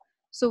noble.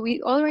 So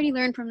we already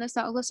learned from this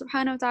that Allah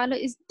subhanahu wa ta'ala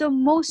is the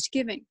most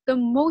giving, the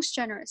most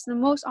generous, the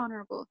most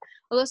honorable.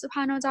 Allah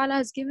subhanahu wa ta'ala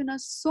has given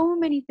us so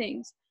many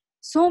things,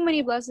 so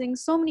many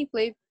blessings, so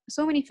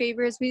many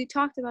favors. We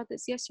talked about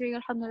this yesterday,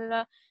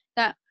 alhamdulillah,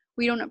 that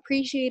we don't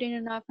appreciate it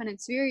enough, and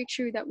it's very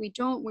true that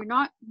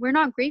we're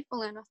not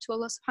grateful enough to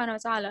Allah subhanahu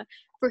wa ta'ala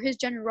for His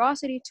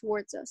generosity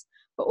towards us.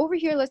 But over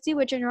here, let's see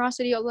what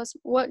generosity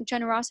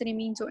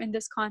means in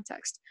this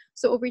context.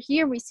 So over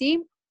here we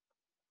see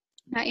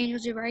that angel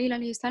Jibreel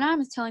alayhi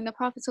salam is telling the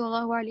Prophet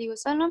sallallahu alaihi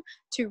wasallam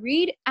to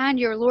read, and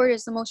your Lord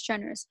is the most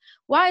generous.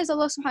 Why is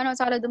Allah subhanahu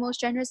wa ta'ala the most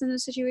generous in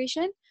this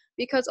situation?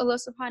 Because Allah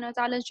subhanahu wa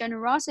ta'ala's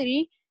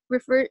generosity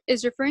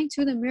is referring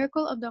to the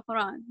miracle of the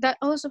Quran, that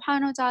Allah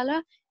subhanahu wa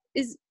ta'ala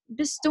is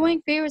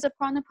bestowing favors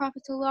upon the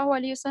Prophet sallallahu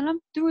alaihi wasallam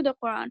through the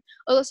Quran.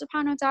 Allah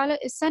subhanahu wa ta'ala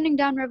is sending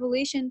down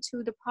revelation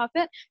to the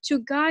Prophet to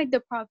guide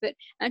the Prophet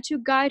and to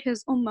guide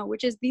his ummah,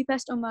 which is the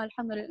best ummah,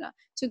 alhamdulillah,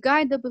 to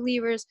guide the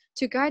believers,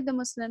 to guide the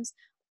Muslims.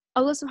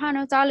 Allah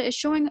subhanahu wa ta'ala is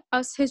showing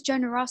us His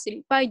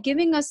generosity by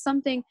giving us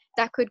something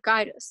that could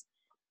guide us.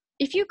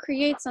 If you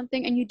create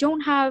something and you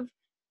don't have,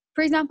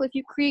 for example, if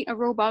you create a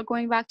robot,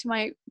 going back to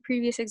my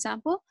previous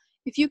example,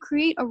 if you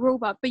create a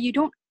robot but you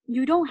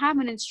don't have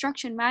an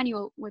instruction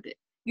manual with it,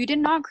 you did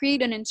not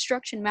create an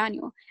instruction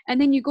manual, and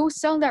then you go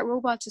sell that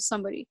robot to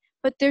somebody,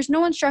 but there's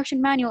no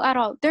instruction manual at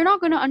all, they're not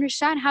going to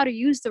understand how to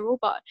use the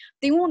robot.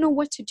 They won't know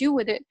what to do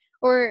with it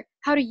or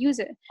how to use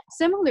it.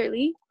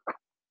 Similarly,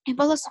 if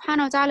Allah subhanahu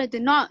wa ta'ala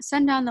did not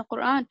send down the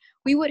Quran,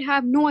 we would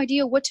have no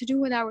idea what to do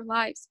with our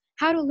lives,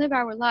 how to live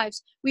our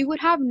lives. We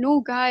would have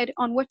no guide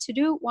on what to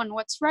do, on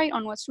what's right,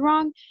 on what's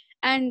wrong,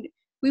 and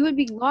we would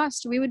be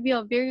lost. We would be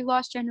a very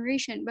lost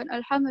generation. But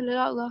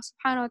alhamdulillah, Allah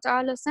subhanahu wa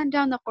ta'ala sent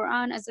down the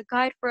Quran as a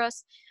guide for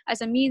us, as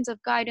a means of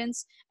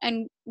guidance,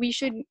 and we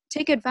should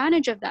take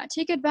advantage of that.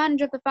 Take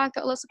advantage of the fact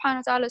that Allah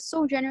subhanahu wa ta'ala is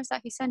so generous that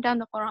He sent down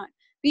the Quran.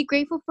 Be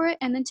grateful for it,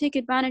 and then take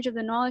advantage of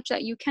the knowledge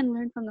that you can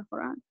learn from the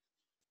Quran.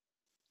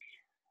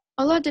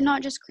 Allah did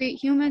not just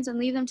create humans and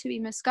leave them to be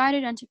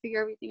misguided and to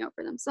figure everything out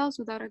for themselves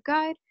without a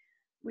guide.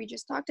 We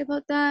just talked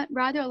about that.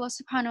 Rather, Allah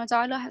subhanahu wa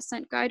ta'ala has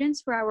sent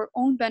guidance for our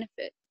own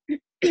benefit.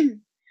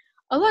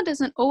 Allah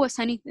doesn't owe us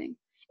anything.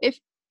 If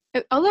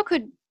Allah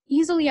could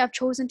easily have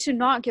chosen to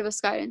not give us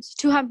guidance,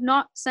 to have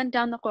not sent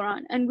down the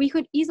Quran, and Allah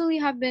could easily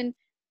have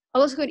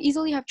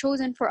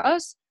chosen for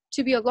us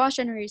to be a lost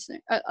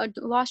generation,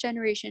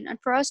 and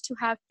for us to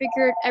have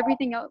figured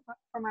everything out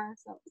from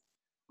ourselves.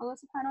 Allah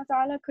subhanahu wa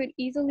ta'ala could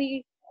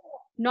easily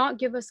not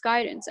give us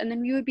guidance, and then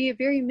we would be a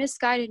very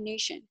misguided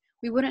nation.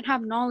 We wouldn't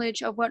have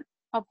knowledge of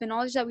the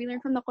knowledge that we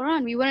learned from the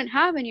Quran. We wouldn't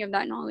have any of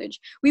that knowledge.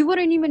 We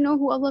wouldn't even know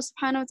who Allah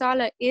subhanahu wa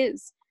ta'ala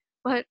is.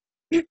 But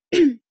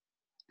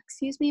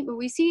excuse me, but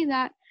we see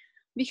that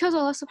Because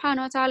Allah subhanahu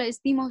wa ta'ala is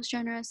the most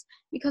generous,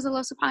 because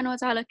Allah subhanahu wa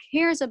ta'ala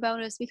cares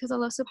about us, because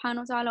Allah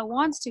subhanahu wa ta'ala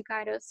wants to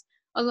guide us,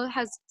 Allah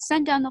has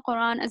sent down the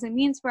Quran as a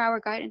means for our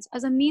guidance,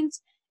 as a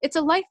means, it's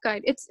a life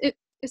guide.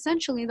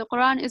 Essentially, the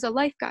Quran is a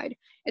life guide.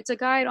 It's a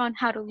guide on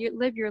how to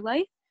live your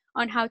life,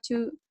 on how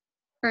to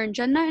earn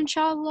Jannah,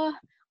 inshallah,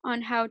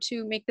 on how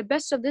to make the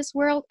best of this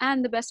world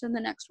and the best of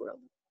the next world.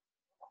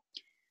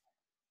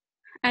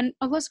 And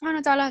Allah subhanahu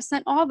wa ta'ala has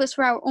sent all this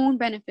for our own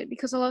benefit,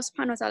 because Allah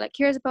subhanahu wa ta'ala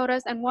cares about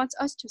us and wants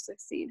us to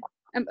succeed.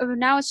 And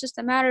now it's just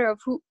a matter of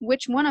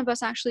which one of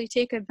us actually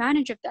take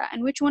advantage of that,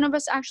 and which one of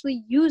us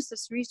actually use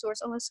this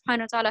resource Allah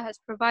subhanahu wa ta'ala has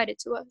provided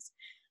to us.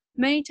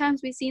 Many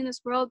times we see in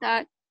this world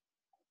that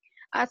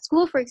at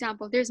school, for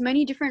example, there's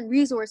many different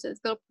resources.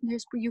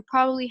 You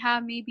probably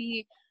have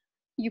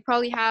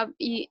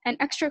an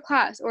extra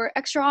class or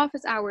extra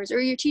office hours, or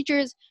your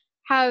teachers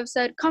have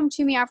said, come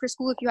to me after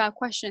school if you have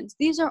questions.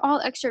 These are all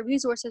extra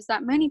resources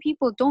that many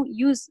people don't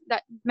use,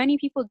 that many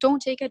people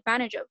don't take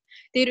advantage of.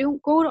 They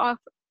don't go to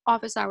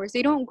office hours.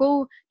 They don't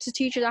go to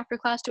teachers after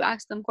class to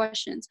ask them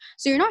questions.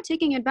 So you're not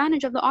taking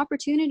advantage of the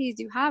opportunities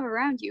you have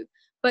around you.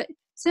 But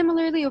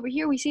similarly, over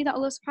here, we see that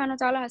Allah subhanahu wa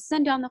ta'ala has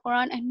sent down the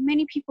Quran, and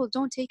many people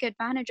don't take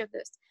advantage of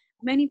this.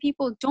 Many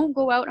people don't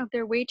go out of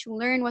their way to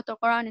learn what the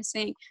Quran is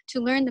saying, to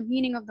learn the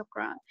meaning of the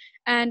Quran.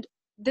 And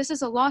this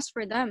is a loss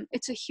for them.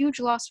 It's a huge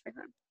loss for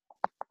them.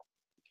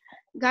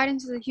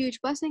 Guidance is a huge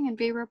blessing and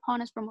favor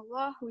upon us from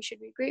Allah. We should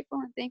be grateful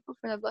and thankful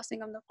for the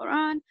blessing of the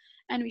Quran,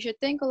 and we should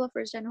thank Allah for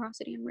His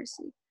generosity and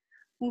mercy.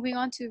 Moving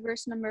on to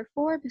verse number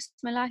 4.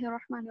 Bismillahir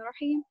Rahmanir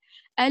Rahim.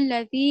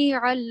 Alladhi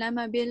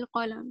 'allama bil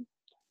qalam.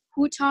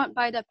 Who taught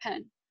by the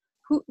pen?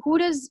 Who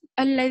does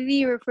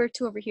alladhi refer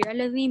to over here?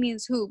 Alladhi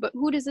means who, but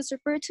who does this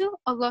refer to?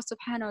 Allah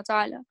subhanahu wa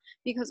ta'ala.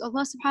 Because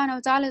Allah subhanahu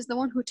wa ta'ala is the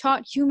one who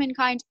taught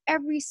humankind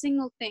every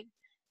single thing.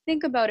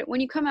 Think about it. When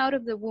you come out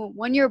of the womb,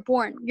 when you're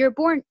born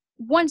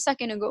 1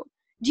 second ago.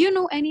 Do you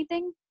know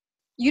anything?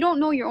 You don't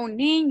know your own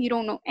name. You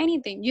don't know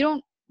anything. You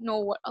don't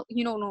know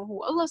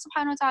who Allah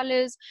subhanahu wa ta'ala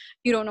is.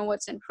 You don't know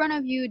what's in front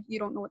of you. You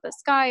don't know what the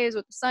sky is,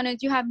 what the sun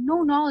is. You have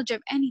no knowledge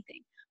of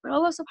anything. But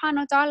Allah subhanahu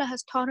wa ta'ala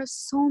has taught us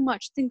so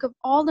much. Think of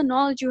all the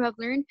knowledge you have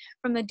learned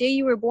from the day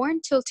you were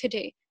born till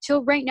today,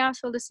 till right now,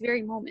 till this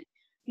very moment.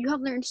 You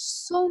have learned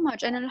so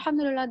much, and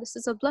alhamdulillah, this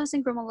is a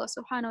blessing from Allah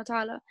subhanahu wa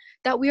ta'ala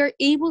that we are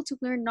able to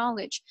learn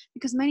knowledge,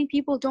 because many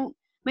people don't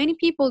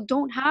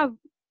have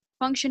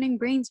functioning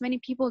brains. Many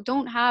people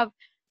don't have,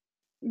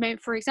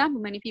 for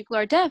example, many people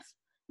are deaf,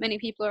 many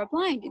people are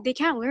blind. They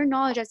can't learn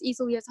knowledge as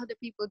easily as other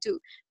people do.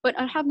 But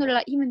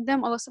alhamdulillah, even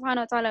them, Allah subhanahu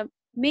wa ta'ala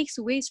makes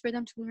ways for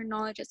them to learn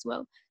knowledge as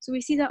well. So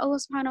we see that Allah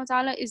subhanahu wa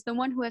ta'ala is the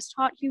one who has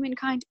taught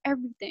humankind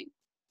everything.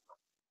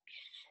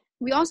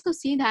 We also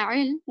see that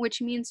ilm,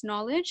 which means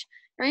knowledge,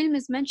 ilm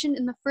is mentioned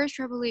in the first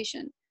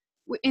revelation.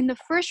 In the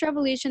first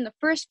revelation, the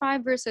first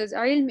 5 verses,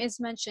 ilm is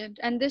mentioned,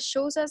 and this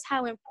shows us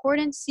how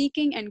important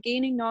seeking and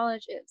gaining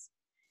knowledge is.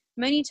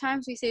 Many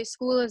times we say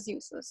school is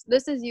useless.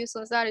 This is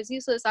useless. That is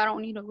useless. I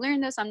don't need to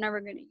learn this. I'm never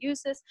going to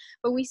use this.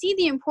 But we see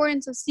the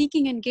importance of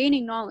seeking and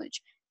gaining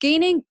knowledge.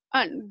 Gaining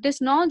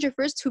this knowledge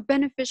refers to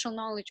beneficial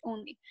knowledge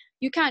only.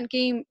 You can't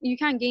gain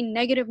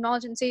negative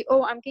knowledge and say,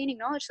 oh, I'm gaining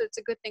knowledge, so it's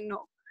a good thing.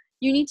 No.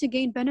 You need to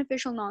gain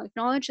beneficial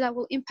knowledge that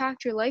will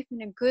impact your life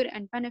in a good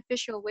and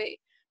beneficial way.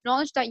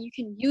 Knowledge that you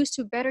can use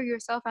to better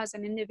yourself as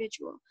an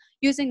individual.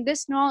 Using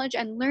this knowledge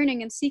and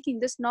learning and seeking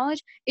this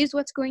knowledge is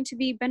what's going to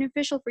be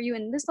beneficial for you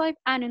in this life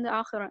and in the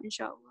akhirah,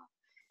 inshallah.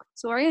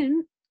 So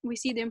ilm, we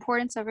see the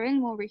importance of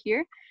ilm over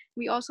here.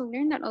 We also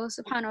learn that Allah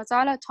subhanahu wa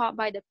ta'ala taught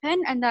by the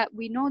pen, and that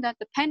we know that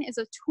the pen is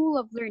a tool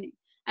of learning,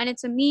 and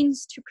it's a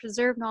means to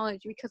preserve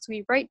knowledge, because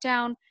we write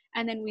down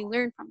and then we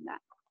learn from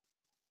that.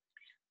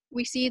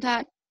 We see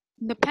that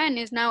the pen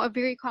is now a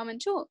very common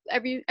tool.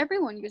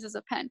 Everyone uses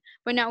a pen,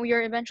 but now we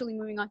are eventually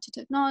moving on to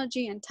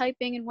technology and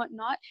typing and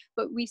whatnot.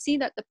 But we see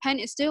that the pen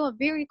is still a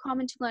very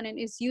common tool, and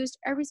is used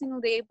every single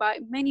day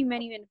by many,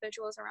 many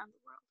individuals around the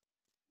world.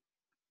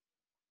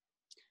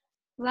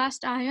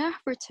 Last ayah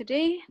for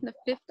today, the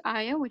 5th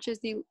ayah, which is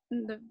the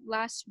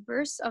last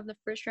verse of the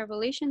first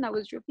revelation that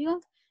was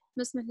revealed.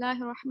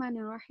 Bismillahir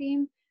Rahmanir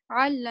Rahim.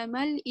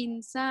 Allama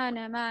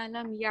al-insana ma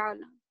lam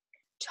ya'lam.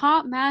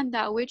 Taught man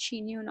that which he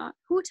knew not.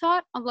 Who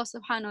taught? Allah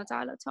subhanahu wa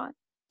ta'ala taught.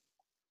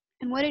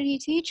 And what did he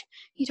teach?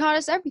 He taught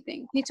us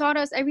everything. He taught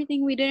us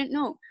everything we didn't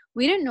know.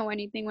 We didn't know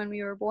anything when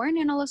we were born,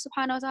 and Allah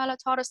subhanahu wa ta'ala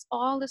taught us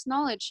all this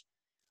knowledge.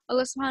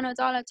 Allah subhanahu wa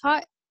ta'ala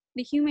taught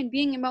the human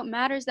being about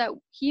matters that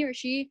he or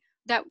she,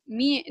 that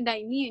me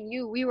and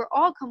you, we were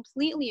all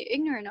completely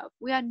ignorant of.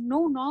 We had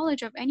no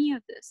knowledge of any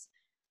of this.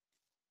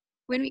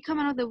 When we come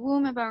out of the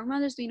womb of our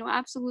mothers, we know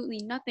absolutely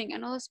nothing,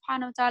 and Allah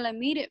subhanahu wa ta'ala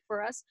made it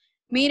for us.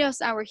 Made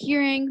us our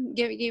hearing,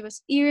 gave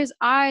us ears,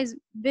 eyes,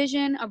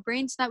 vision, a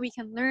brain so that we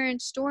can learn,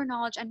 store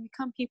knowledge, and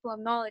become people of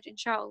knowledge,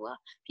 inshallah.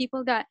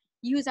 People that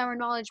use our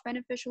knowledge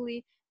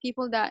beneficially,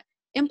 people that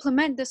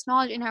implement this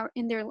knowledge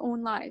in their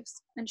own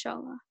lives,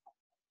 inshallah.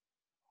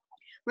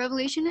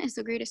 Revelation is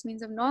the greatest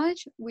means of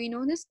knowledge. We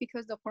know this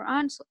because the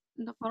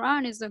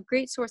Quran is a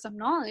great source of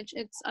knowledge.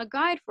 It's a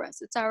guide for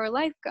us. It's our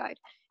life guide.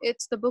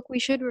 It's the book we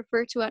should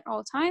refer to at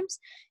all times.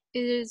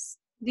 It is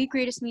the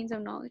greatest means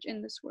of knowledge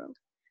in this world.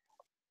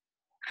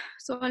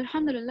 So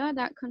alhamdulillah,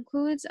 that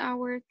concludes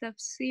our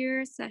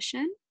tafsir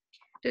session.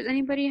 Does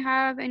anybody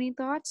have any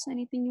thoughts?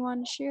 Anything you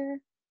want to share?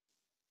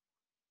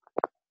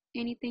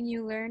 Anything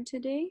you learned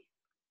today?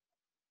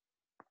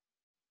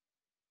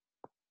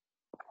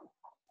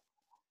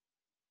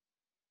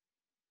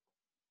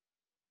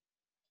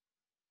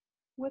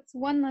 What's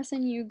one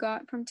lesson you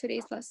got from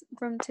today's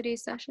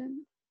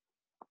session?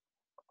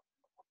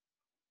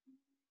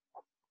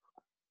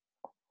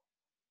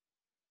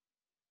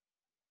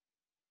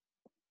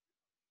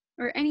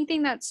 Or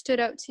anything that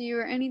stood out to you,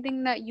 or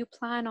anything that you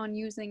plan on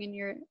using in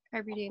your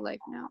everyday life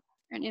now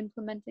and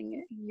implementing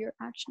it in your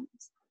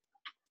actions.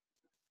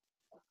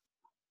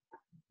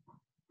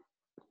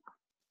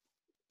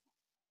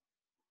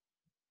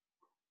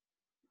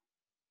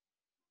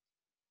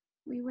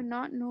 We would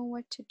not know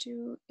what to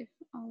do if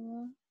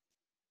Allah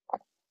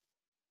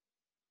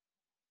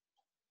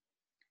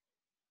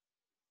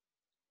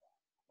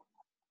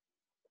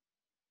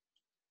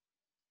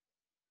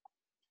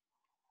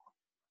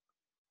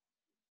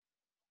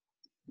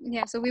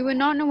so we would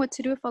not know what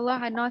to do if Allah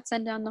had not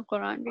sent down the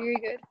Quran. Very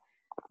good.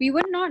 We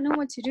would not know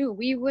what to do.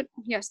 The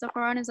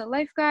Quran is a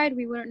life guide.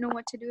 We wouldn't know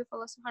what to do if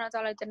Allah subhanahu wa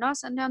ta'ala did not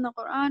send down the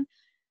Quran.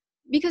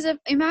 Because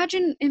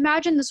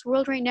imagine this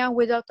world right now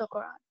without the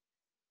Quran.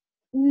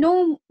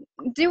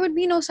 There would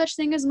be no such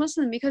thing as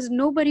Muslim, because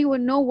nobody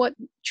would know what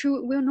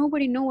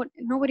nobody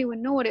would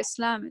know what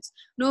Islam is.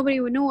 Nobody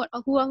would know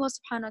who Allah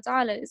subhanahu wa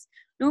ta'ala is.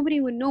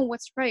 Nobody would know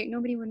what's right.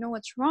 Nobody would know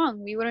what's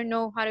wrong. We wouldn't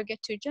know how to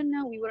get to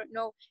Jannah. We wouldn't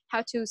know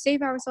how to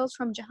save ourselves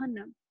from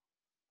Jahannam.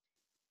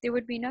 There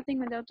would be nothing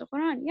without the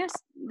Quran. Yes,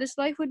 this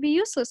life would be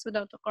useless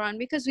without the Quran,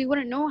 because we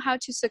wouldn't know how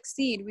to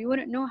succeed. We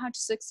wouldn't know how to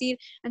succeed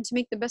and to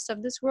make the best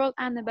of this world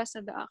and the best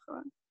of the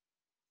Akhirah.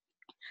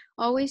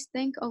 Always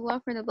thank Allah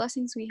for the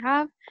blessings we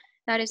have.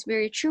 That is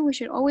very true. We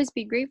should always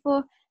be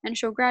grateful and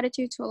show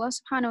gratitude to Allah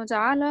subhanahu wa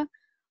ta'ala.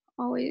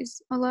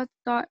 Always, Allah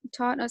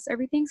taught us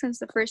everything since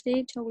the first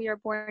day till we are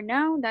born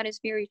now. That is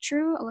very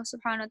true. Allah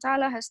subhanahu wa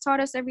ta'ala has taught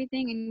us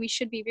everything, and we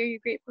should be very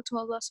grateful to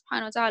Allah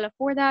subhanahu wa ta'ala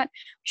for that.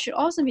 We should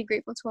also be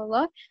grateful to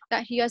Allah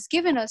that He has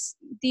given us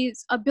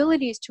these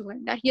abilities to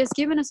learn, that He has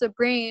given us a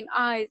brain,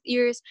 eyes,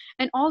 ears,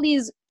 and all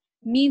these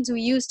means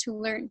we use to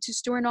learn, to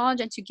store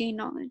knowledge and to gain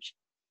knowledge.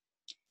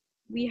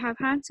 We have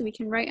hands so we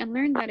can write and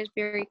learn. That is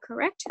very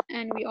correct.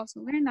 And we also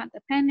learned that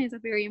the pen is a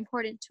very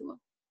important tool.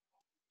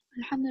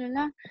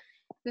 Alhamdulillah.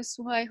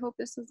 I hope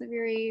this was a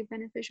very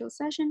beneficial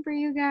session for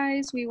you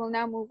guys. We will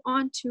now move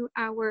on to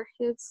our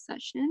Hifz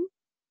session.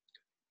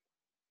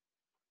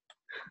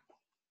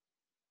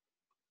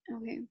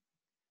 Okay.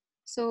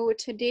 So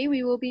today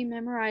we will be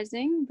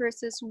memorizing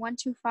verses 1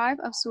 to 5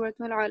 of Surah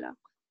Al-Alaq.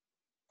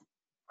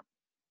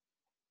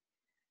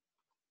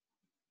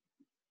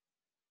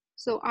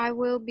 So I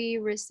will be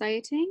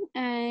reciting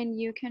and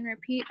you can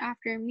repeat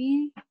after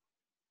me.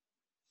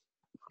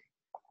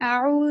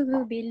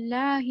 أعوذ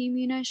بالله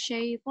من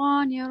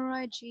الشيطان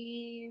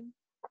الرجيم.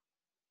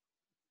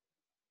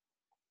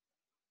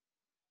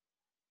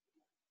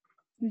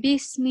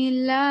 بسم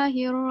الله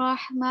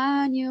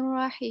الرحمن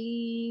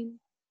الرحيم.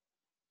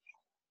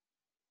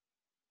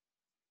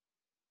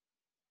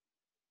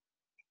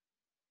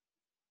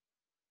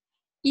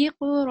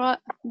 اقرأ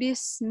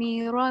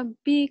باسم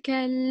ربك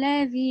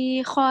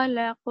الذي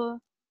خلق.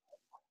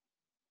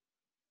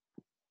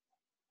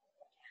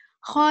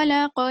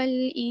 خلق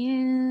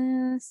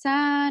الإنسان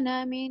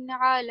من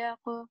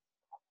علق.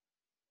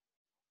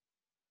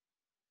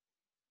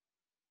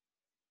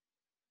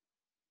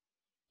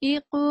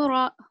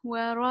 اقرأ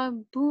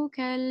وربك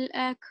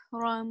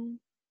الأكرم.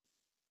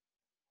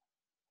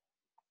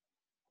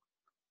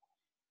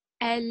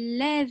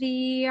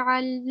 الذي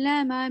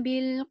علم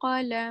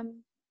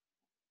بالقلم.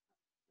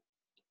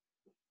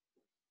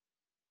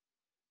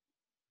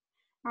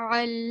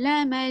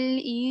 علم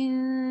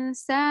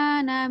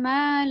الإنسان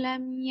ما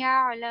لم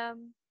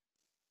يعلم.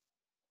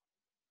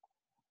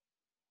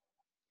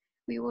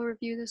 We will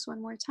review this one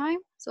more time.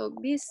 So,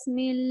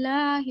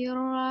 Bismillahir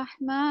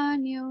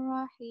Rahmanir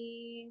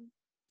Rahim.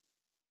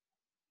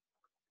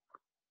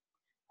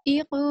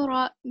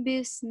 اقرأ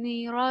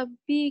باسم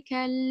ربك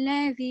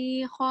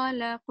الذي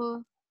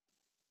خلق.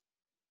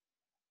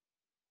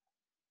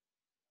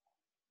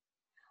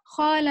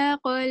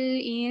 خلق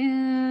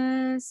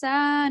الإنسان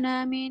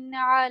من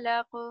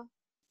علق.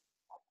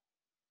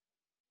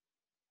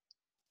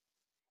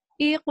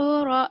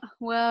 اقرأ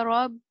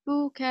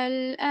وربك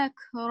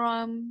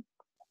الأكرم.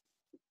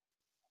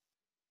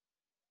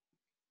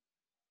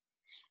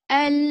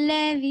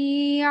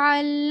 الذي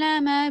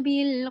علم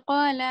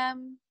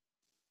بالقلم.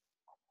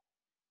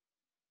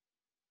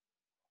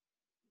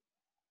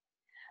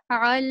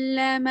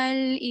 علم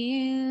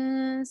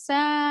الإنسان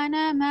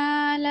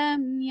ما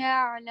لم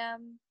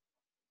يعلم.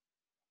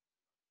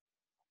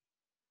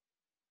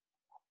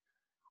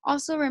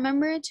 Also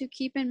remember to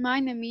keep in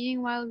mind the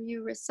meaning while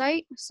you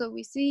recite. So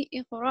we see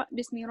اقرأ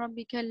باسم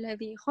ربك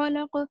الذي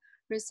خلق,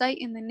 recite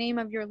in the name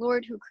of your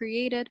Lord who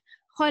created.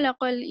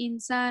 خلق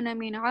الإنسان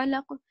من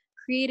علق,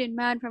 created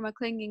man from a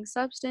clinging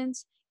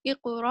substance.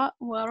 اقرأ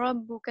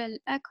وربك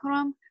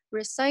الأكرم,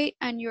 recite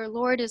and your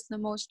Lord is the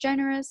most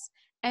generous.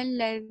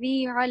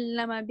 الذي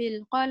علم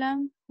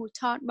بالقلم, who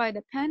taught by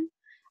the pen.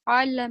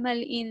 علم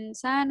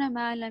الإنسان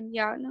ما لم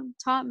يعلم,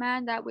 taught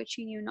man that which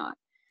he knew not.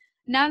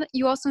 Now that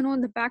you also know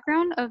the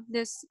background of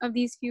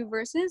these few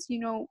verses, you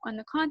know on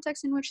the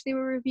context in which they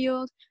were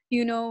revealed,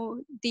 you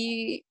know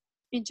the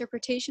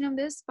interpretation of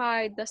this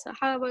by the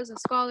Sahabas, the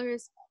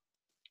scholars,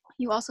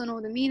 you also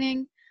know the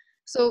meaning.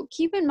 So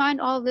keep in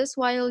mind all this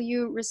while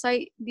you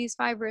recite these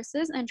 5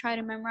 verses and try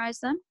to memorize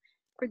them.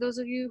 For those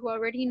of you who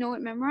already know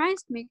it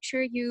memorized, make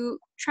sure you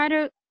try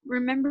to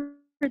remember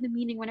the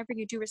meaning whenever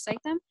you do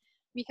recite them,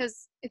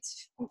 because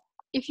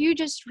if you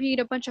just read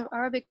a bunch of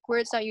Arabic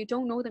words that you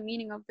don't know the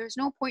meaning of, there's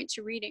no point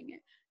to reading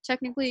it.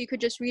 Technically, you could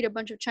just read a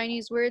bunch of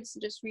Chinese words,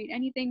 just read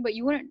anything, but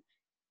you wouldn't.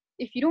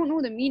 If you don't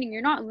know the meaning,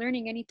 you're not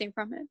learning anything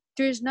from it.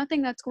 There's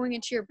nothing that's going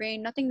into your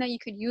brain, nothing that you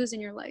could use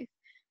in your life.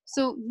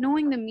 So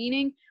knowing the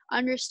meaning,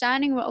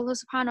 understanding what Allah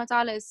subhanahu wa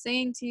ta'ala is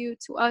saying to you,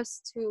 to us,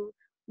 to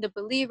the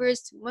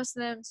believers, to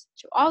Muslims,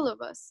 to all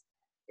of us,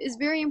 is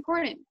very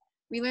important.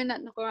 We learned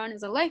that the Quran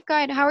is a life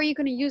guide. How are you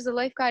going to use the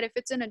life guide if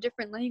it's in a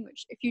different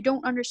language, if you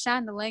don't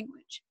understand the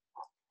language?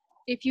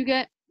 If you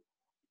get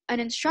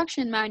an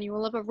instruction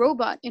manual of a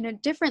robot in a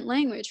different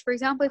language, for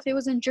example, if it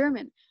was in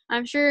German,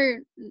 I'm sure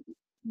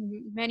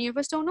many of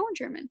us don't know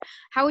German.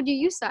 How would you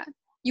use that?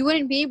 You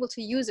wouldn't be able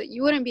to use it.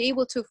 You wouldn't be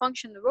able to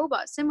function the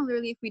robot.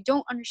 Similarly, if we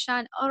don't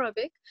understand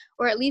Arabic,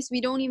 or at least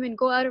we don't even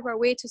go out of our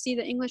way to see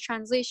the English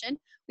translation,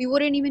 we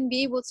wouldn't even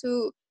be able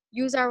to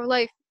use our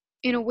life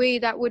in a way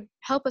that would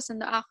help us in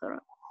the akhirah,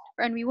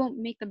 and we won't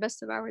make the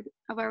best of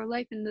our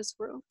life in this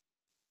world.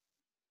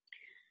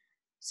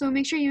 So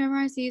make sure you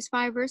memorize these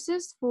 5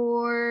 verses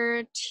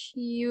for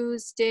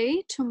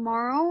Tuesday.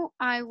 Tomorrow,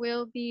 I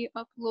will be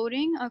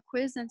uploading a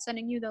quiz and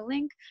sending you the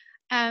link.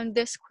 And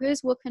this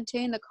quiz will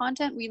contain the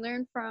content we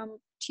learned from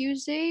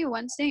Tuesday,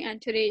 Wednesday,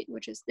 and today,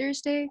 which is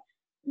Thursday.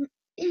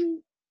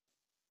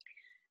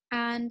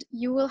 And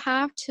you will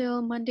have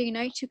till Monday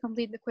night to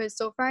complete the quiz.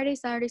 So Friday,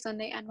 Saturday,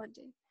 Sunday, and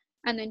Monday.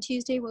 And then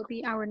Tuesday will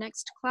be our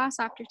next class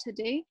after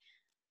today.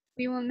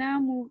 We will now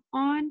move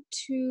on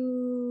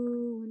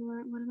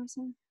to, what am I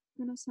saying?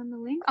 I'm gonna send the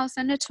link. I'll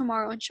send it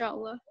tomorrow,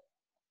 inshallah.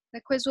 The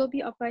quiz will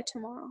be up by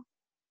tomorrow.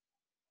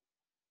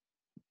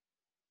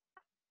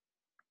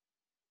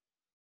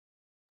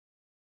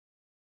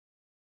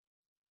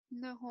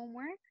 The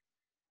homework.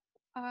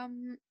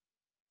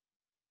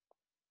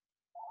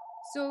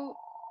 So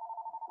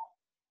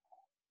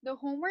the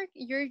homework,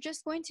 you're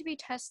just going to be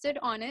tested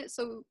on it.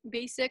 So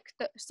basic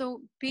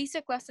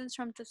lessons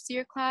from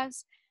tafsir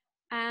class,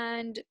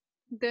 and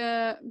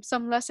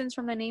some lessons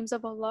from the names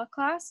of Allah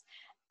class.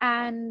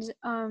 And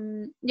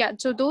yeah,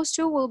 so those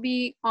 2 will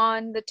be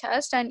on the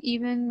test, and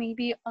even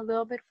maybe a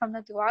little bit from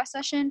the dua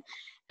session.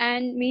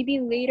 And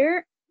maybe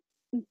later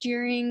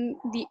during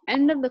the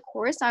end of the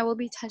course, I will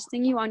be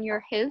testing you on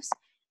your hifz,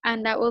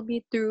 and that will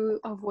be through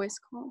a voice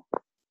call,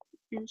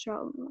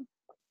 inshallah.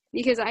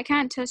 Because I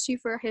can't test you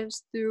for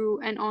hifz through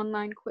an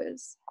online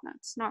quiz.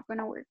 That's not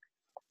gonna work.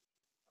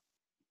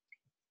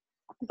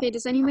 Okay,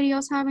 does anybody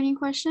else have any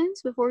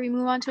questions before we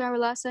move on to our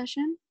last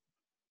session,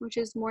 which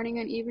is morning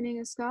and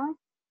evening iskar?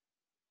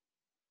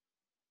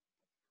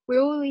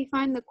 Where will we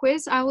find the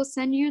quiz? I will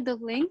send you the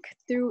link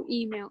through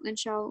email,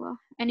 inshallah,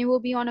 and it will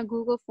be on a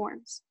Google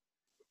Forms.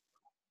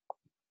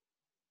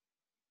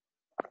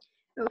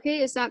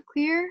 Okay, is that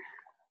clear?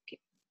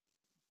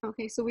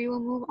 Okay, so we will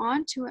move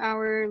on to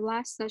our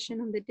last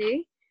session of the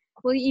day.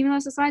 Will you email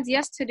us the slides?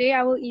 Yes, today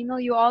I will email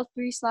you all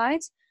 3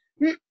 slides.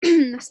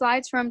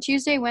 Slides from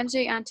Tuesday,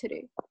 Wednesday, and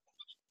today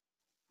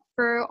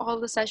for all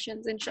the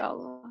sessions,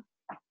 inshallah.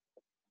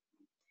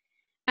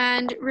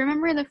 And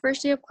remember the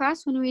first day of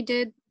class when we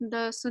did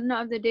the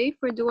sunnah of the day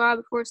for dua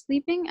before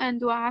sleeping and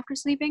dua after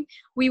sleeping?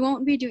 We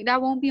won't be doing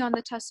that, won't be on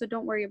the test, so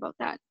don't worry about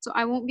that. So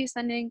I won't be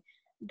sending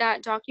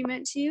that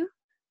document to you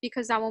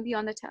because that won't be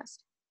on the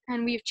test.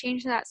 And we've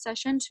changed that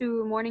session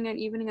to morning and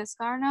evening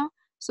askar now,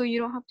 so you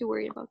don't have to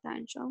worry about that,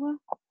 inshallah.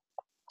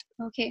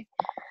 Okay.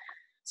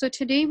 So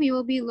today we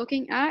will be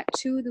looking at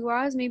 2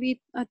 duas, maybe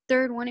a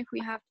third one if we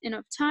have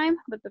enough time.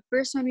 But the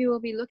first one we will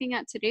be looking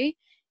at today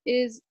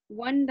is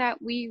one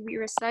that we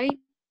recite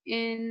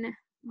in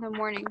the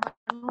morning.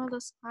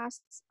 This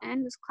class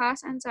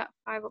ends at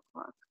 5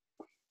 o'clock.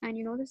 And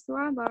you know this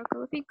dua,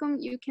 barakallahu feekum,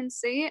 you can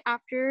say it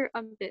after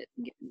a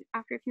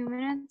few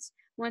minutes.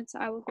 Once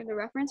I will give the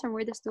reference from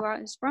where this dua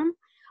is from,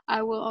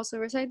 I will also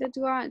recite the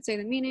dua and say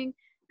the meaning,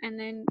 and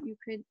then you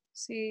could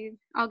say,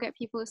 I'll get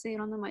people to say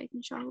it on the mic,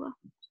 inshallah.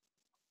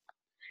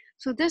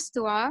 So this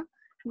dua,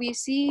 we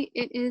see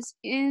it is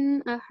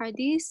in a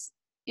hadith,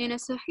 in a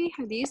sahih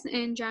hadith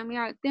in Jami'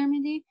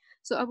 al-Tirmidhi.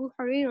 So Abu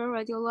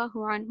Hurairah radiallahu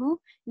anhu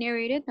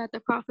narrated that the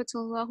Prophet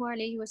sallallahu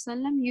alaihi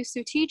wasallam used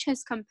to teach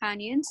his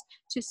companions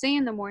to say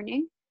in the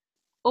morning,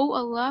 O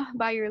Allah,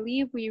 by your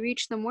leave we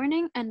reach the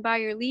morning, and by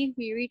your leave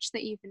we reach the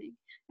evening,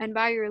 and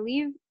by your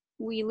leave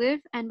we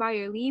live, and by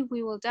your leave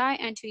we will die,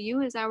 and to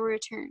you is our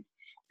return.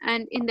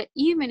 And in the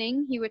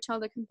evening he would tell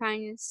the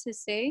companions to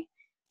say,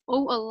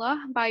 O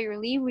Allah, by your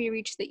leave we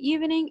reach the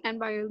evening, and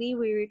by your leave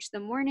we reach the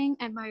morning,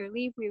 and by your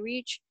leave we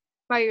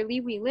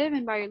live,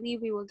 and by your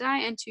leave we will die,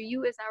 and to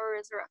you is our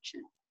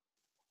resurrection.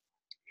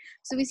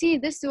 So we see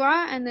this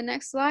dua and the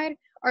next slide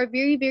are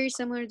very, very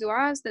similar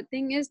duas. The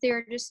thing is, they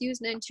are just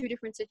used in two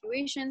different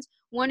situations.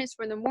 One is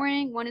for the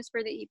morning, one is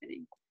for the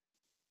evening.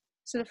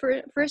 So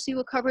the first you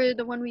will cover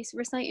the one we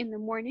recite in the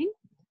morning.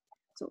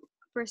 So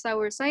first I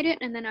will recite it,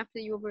 and then after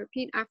you will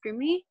repeat after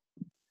me.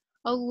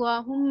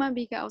 Allahumma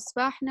bika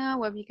asbahna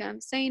wa bika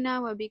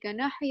amsayna wa bika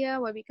nahya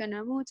wa bika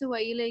namutu wa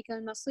ilayka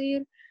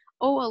al-masir.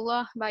 O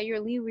Allah, by your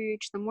leave we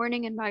reach the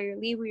morning, and by your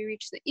leave we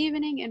reach the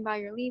evening, and by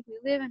your leave we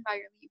live, and by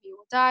your leave we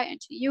will die,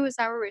 and to you is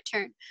our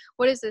return.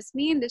 What does this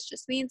mean? This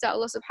just means that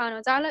Allah subhanahu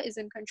wa ta'ala is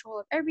in control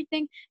of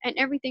everything, and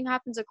everything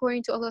happens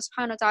according to Allah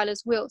subhanahu wa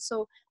ta'ala's will.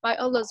 So by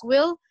Allah's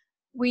will,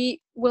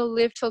 we will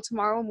live till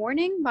tomorrow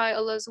morning. By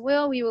Allah's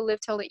will, we will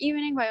live till the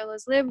evening. By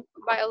Allah's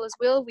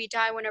will, we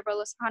die whenever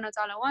Allah subhanahu wa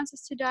ta'ala wants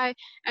us to die,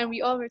 and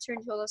we all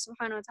return to Allah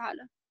subhanahu wa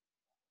ta'ala.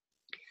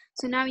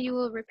 So now you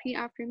will repeat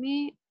after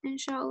me,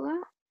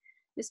 inshallah.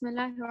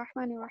 Bismillahir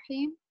Rahmanir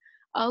Rahim.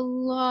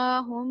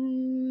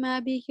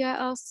 Allahumma bika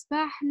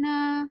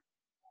asbahna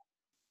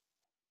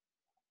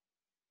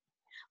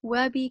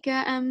wa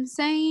bika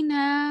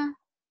amsayna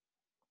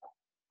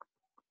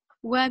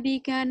wa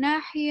bika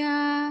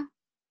nahya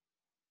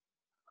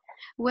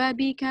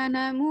وبك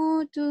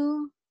نموت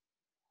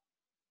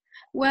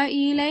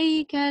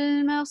وإليك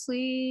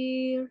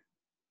المصير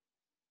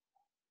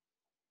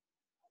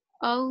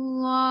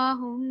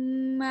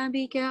اللهم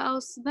بك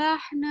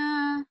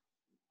أصبحنا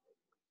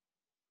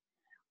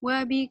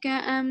وبك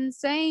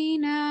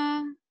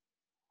أمسينا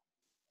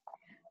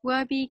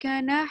وبك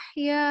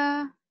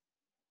نحيا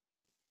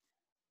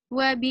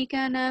وبك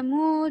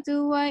نموت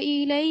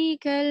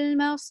وإليك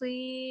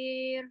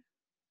المصير.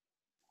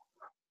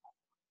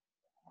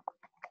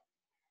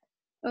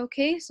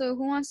 Okay, so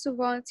who wants to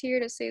volunteer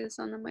to say this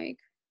on the mic?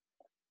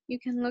 You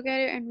can look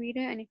at it and read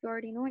it, and if you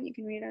already know it, you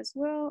can read it as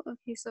well.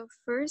 Okay, so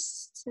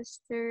first,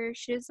 Sister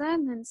Shiza,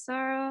 then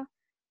Sarah,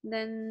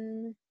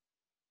 then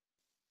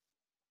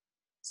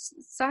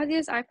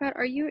Sadia's iPad.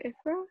 Are you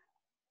Ifra?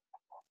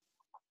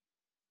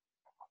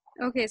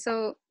 Okay,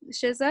 so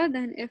Shiza,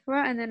 then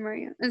Ifra, and then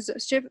Maryam.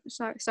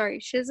 Sorry,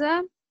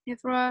 Shiza,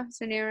 Ifra,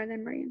 Sunera,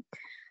 then Maryam.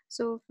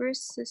 So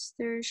first,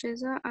 Sister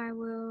Shiza, I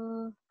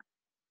will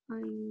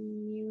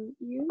unmute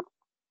you.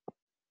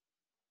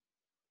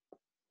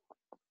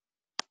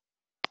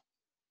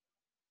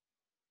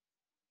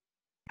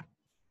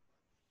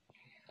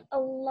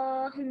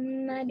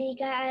 اللهم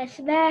بك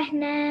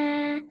أصبحنا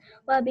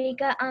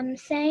وبك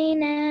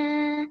أمسينا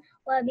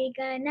وبك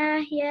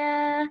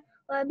نحيا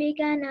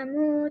وبك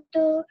نموت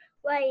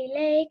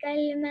وإليك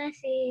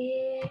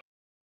المصير.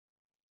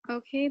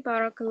 Okay,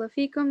 Barakallah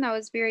Fikum. That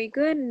was very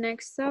good.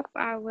 Next up,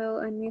 I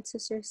will unmute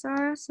Sister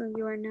Sarah. So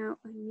you are now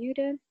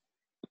unmuted.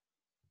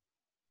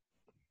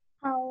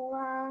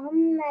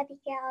 اللهم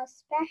بك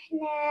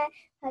أصبحنا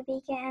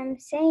وبك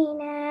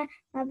أمسينا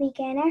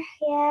وبك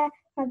نحيا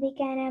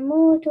وبك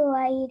نموت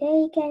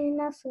وإليك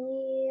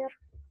المصير.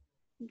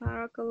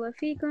 Barakallah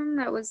Fikum.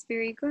 That was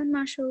very good,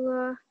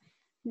 mashallah.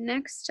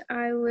 Next,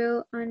 I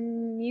will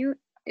unmute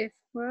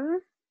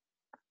Ifra.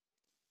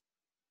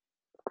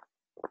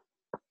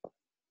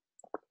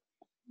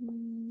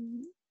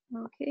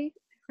 Okay,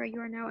 Ifra, you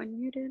are now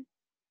unmuted.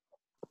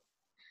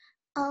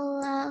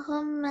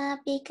 Allahumma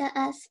bika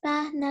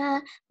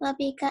asbahna wa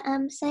bika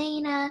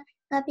amsayna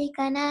wa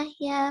bika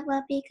nahya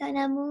wa bika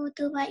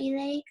namutu wa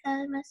ilayka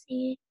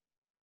al-masir.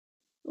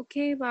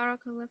 Okay,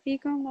 Barakallah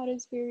Fikum. That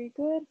is very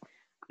good.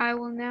 I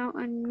will now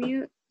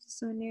unmute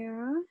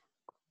Sunera.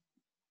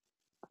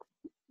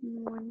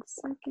 1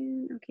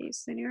 second. Okay,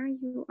 Sunera,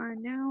 you are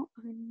now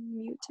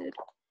unmuted.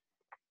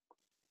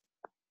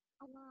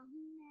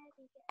 اللهم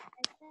بك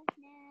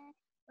أصبحنا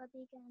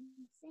وبك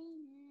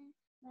أمسينا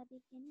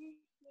وبك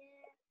نحيا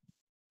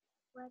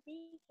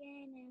وبك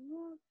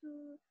نموت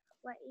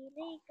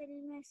وإليك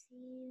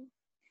المصير.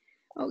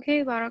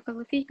 Okay,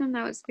 Barakallah Fikum.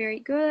 That was very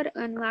good.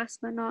 And last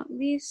but not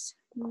least,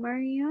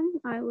 Maryam,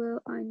 I will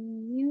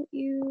unmute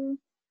you.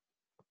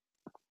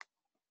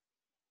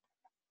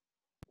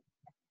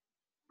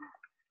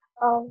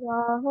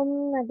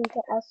 اللهم بك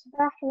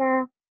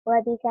أصبحنا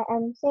وبك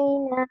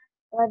أمسينا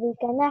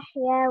وبك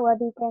نحيا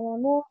وبك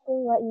نموت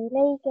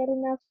وإليك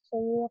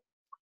المصير.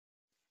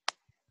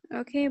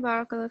 Okay,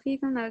 Barakallah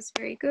Fikum. That was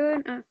very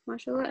good.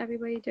 MashaAllah,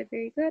 everybody did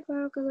very good.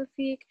 Barakallah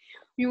Fik.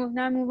 We will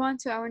now move on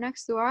to our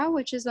next dua,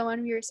 which is the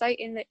one we recite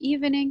in the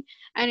evening.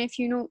 And if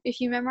you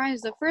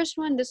memorize the first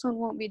one, this one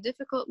won't be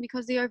difficult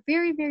because they are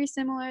very, very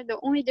similar. The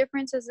only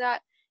difference is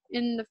that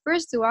in the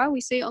first dua,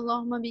 we say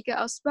Allahumma bika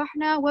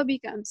asbahna wa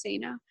bika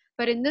amsayna.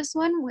 But in this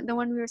one, the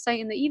one we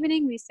recite in the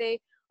evening, we say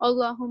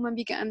Allahumma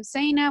bika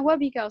amsayna wa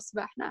bika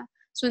asbahna.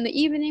 So in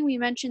the evening, we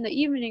mention the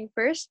evening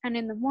first, and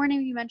in the morning,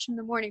 we mention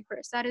the morning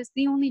first. That is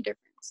the only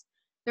difference.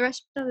 The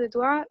rest of the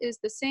dua is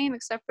the same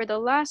except for the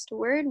last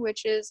word,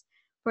 which is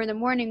for the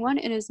morning one,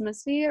 it is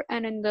masir,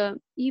 and in the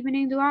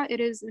evening dua, it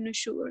is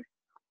nushur.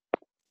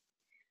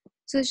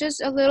 So it's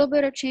just a little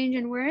bit of change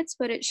in words,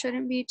 but it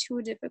shouldn't be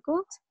too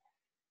difficult.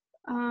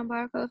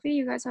 Barakallahu fi,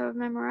 you guys have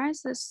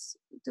memorized this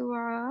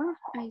dua.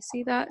 I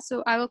see that.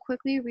 So I will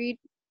quickly read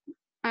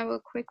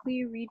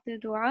the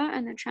dua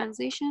and the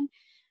translation,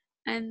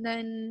 and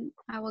then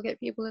I will get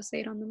people to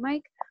say it on the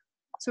mic.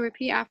 So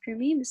repeat after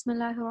me.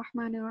 Bismillahir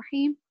Rahmanir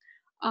Rahim.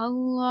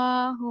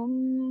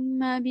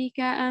 Allahumma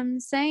bika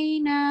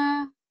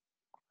amsayna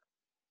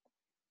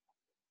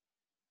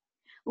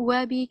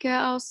wa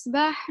bika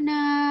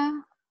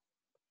asbahna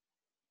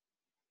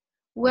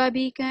wa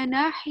bika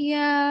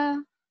nahya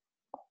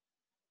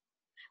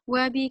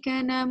wa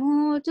bika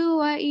namutu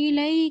wa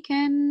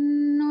ilayka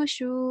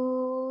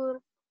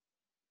nushur.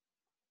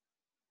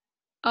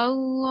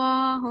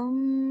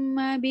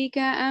 Allahumma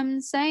bika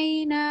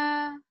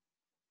amsayna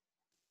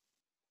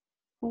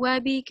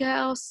وبك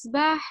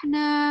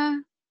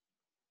أصبحنا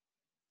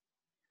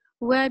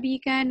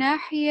وبك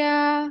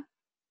نحيا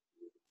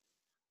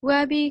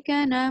وبك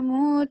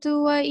نموت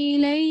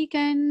وإليك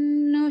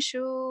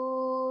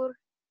النشور.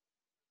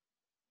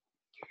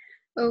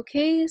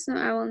 Okay, so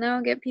I will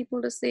now get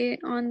people to say it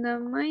on the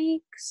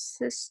mic.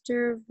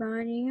 Sister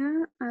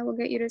Vania, I will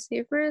get you to say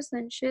it first,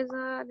 then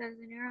Shiza, then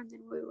Zanera, and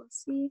then we will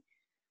see.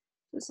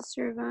 So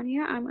Sister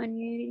Vania, I'm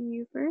unmuting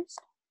you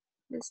first.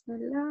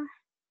 Bismillah.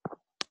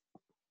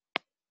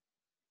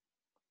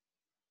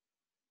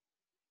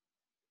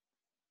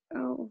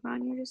 Oh,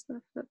 Vanya just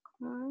left the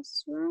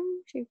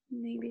classroom.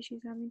 Maybe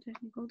she's having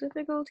technical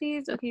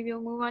difficulties. Okay,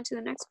 we'll move on to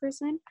the next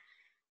person,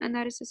 and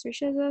that is Sister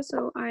Shiza.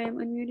 So I am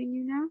unmuting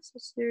you now.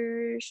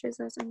 Sister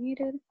Shiza's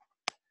unmuted.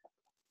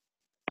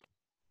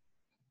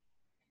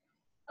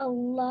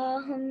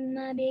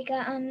 اللهم بك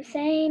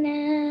أمسينا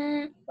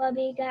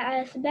وبك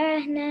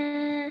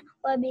أصبحنا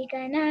وبك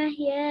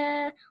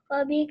نحيا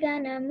وبك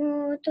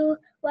نموت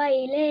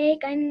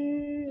وإليك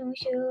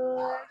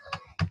النشور.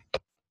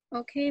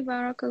 Okay,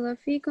 Barakallahu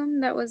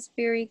Fikum. That was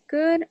very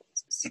good.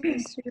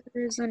 Sister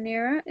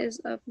Zanera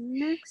is up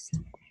next.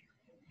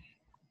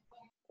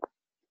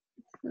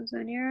 So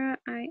Zanera,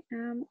 I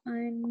am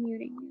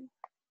unmuting you.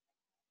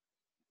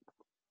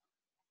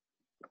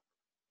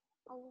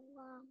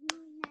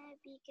 Allahumma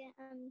bika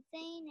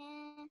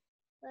amsayna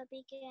wa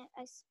bika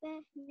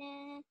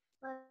asbahna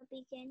wa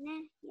bika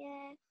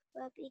nahya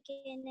wa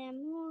bika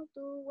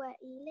namutu wa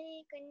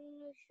ilayka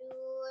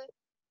nushur.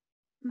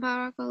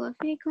 Barakallahu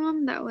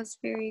Fikum. That was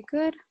very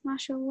good.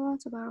 MashaAllah.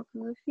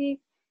 Tabarakallahu Fik.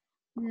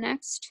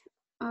 Next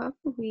up,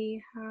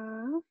 we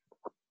have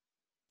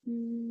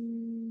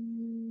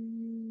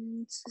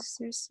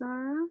Sister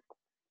Sarah,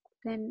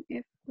 then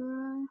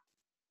Ifra,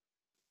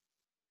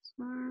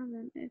 Sarah,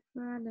 then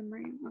Ifra, then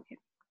Mariam. Okay.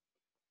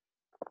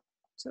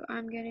 So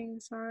I'm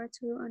getting Sarah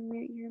to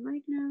unmute your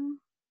mic now.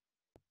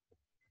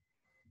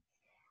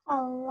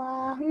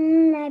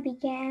 اللهم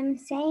بك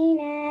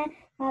أمسينا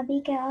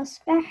وبك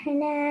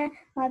أصبحنا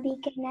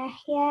وبك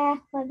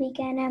نحيا وبك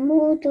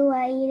نموت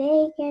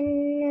وإليك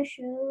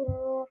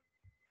النشور.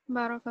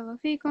 Barakallahu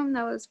Fikum.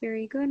 That was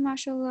very good,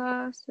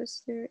 mashallah.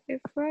 Sister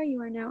Ifra,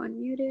 you are now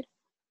unmuted.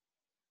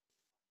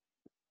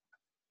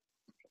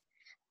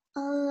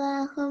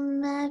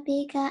 Allahumma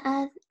bika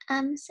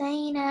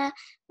amsayna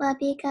wa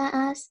bika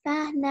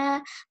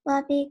asbahna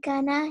wa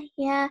bika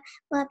nahya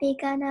wa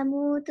bika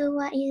namutu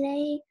wa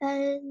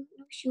ilaykal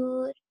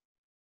nushur.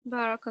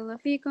 Barakallahu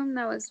Fikum.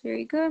 That was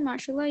very good,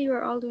 mashallah. You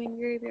are all doing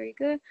very, very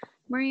good.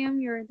 Mariam,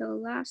 you're the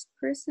last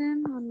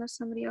person, unless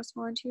somebody else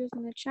volunteers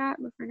in the chat.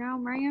 But for now,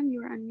 Mariam,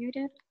 you are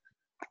unmuted.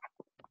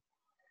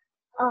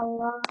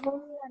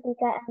 اللهم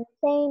بك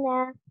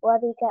أمسينا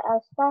وبك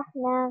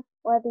أصبحنا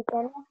وبك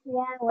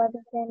نحيا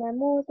وبك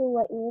نموت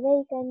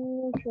وإليك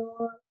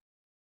النشور.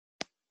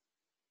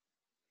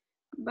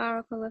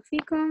 Barakallahu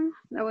Fikum.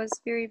 That was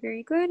very,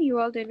 very good. You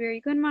all did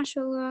very good,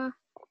 mashallah.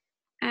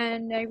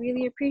 And I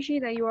really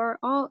appreciate that you are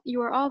all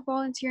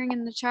volunteering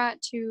in the chat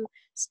to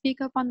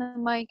speak up on the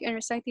mic and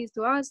recite these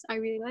du'as. I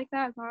really like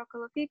that.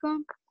 Barakallahu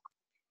Fikum.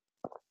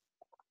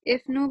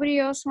 If nobody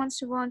else wants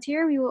to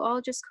volunteer, we will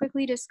all just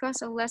quickly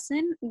discuss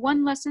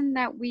one lesson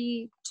that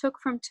we took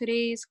from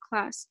today's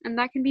class. And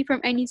that can be from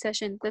any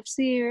session,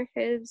 tafsir,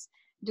 hifz,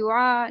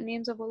 dua,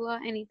 names of Allah,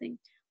 anything.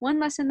 One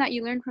lesson that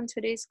you learned from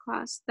today's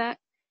class that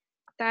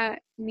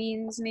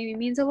means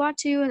a lot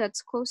to you,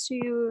 that's close to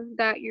you,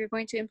 that you're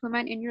going to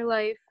implement in your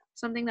life,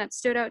 something that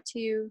stood out to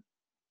you.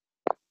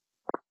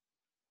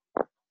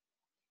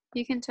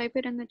 You can type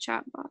it in the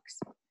chat box.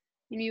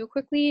 And you will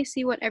quickly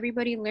see what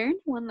everybody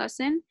learned, one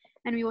lesson,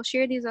 and we will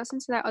share these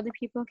lessons so that other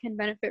people can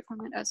benefit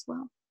from it as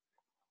well.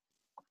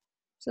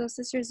 So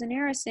Sister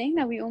Zanera is saying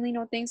that we only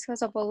know things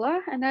because of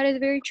Allah, and that is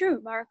very true.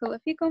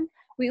 Barakallahu Fikum.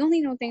 We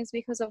only know things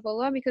because of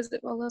Allah, because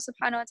if Allah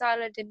subhanahu wa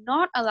ta'ala did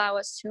not allow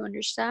us to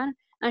understand,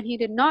 and he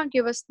did not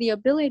give us the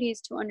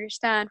abilities to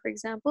understand. For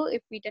example,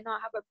 if we did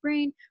not have a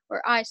brain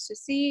or eyes to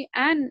see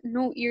and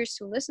no ears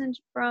to listen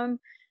from,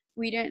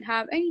 we didn't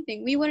have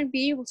anything, we wouldn't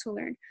be able to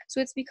learn. So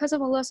it's because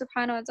of Allah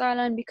subhanahu wa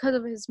ta'ala and because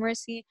of his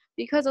mercy,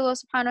 because Allah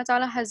subhanahu wa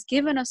ta'ala has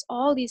given us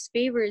all these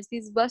favors,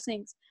 these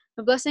blessings,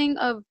 the blessing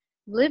of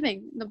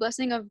living, the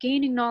blessing of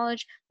gaining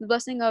knowledge, the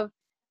blessing of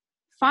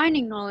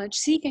finding knowledge,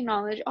 seeking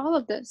knowledge. All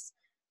of this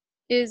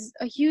is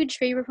a huge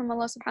favor from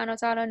Allah subhanahu wa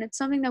ta'ala, and it's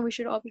something that we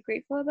should all be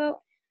grateful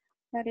about.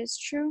 That is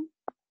true.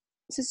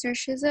 Sister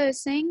Shiza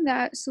is saying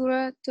that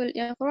Surah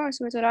Al-Iqra or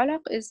Surah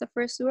Al-Alaq is the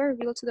first surah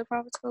revealed to the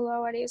Prophet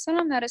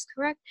ﷺ. That is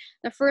correct.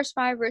 The first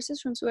 5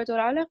 verses from Surah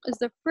Al-Alaq is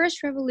the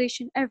first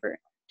revelation ever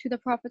to the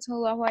Prophet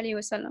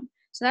ﷺ.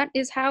 So that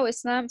is how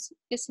Islam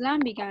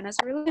began as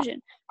a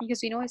religion,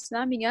 because we know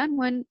Islam began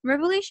when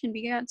revelation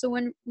began. So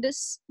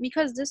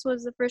because this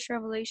was the first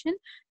revelation,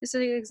 this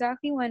is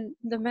exactly when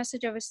the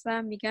message of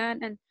Islam began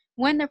and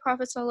when the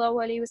Prophet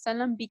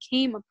ﷺ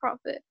became a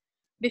prophet.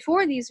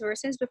 Before these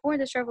verses, before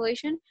this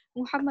revelation,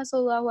 Muhammad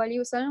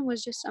ﷺ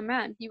was just a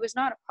man. He was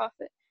not a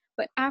prophet.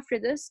 But after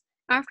this,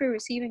 after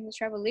receiving this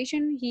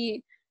revelation,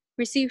 he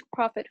received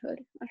prophethood.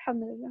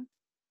 Alhamdulillah.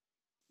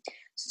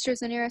 Sister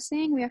Zanira is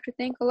saying we have to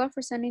thank Allah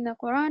for sending the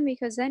Quran,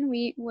 because then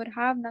we would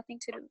have nothing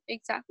to do.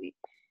 Exactly.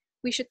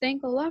 We should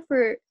thank Allah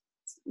for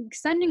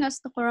sending us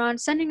the Quran,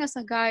 sending us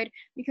a guide,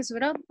 because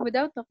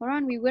without the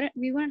Quran we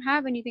wouldn't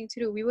have anything to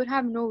do. We would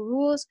have no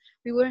rules,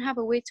 we wouldn't have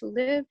a way to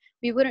live,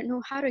 we wouldn't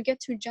know how to get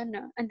to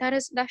Jannah, and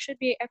that should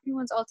be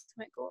everyone's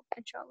ultimate goal,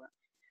 inshallah.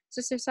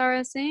 Sister Sarah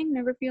is saying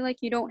never feel like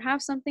you don't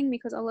have something,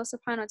 because Allah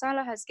subhanahu wa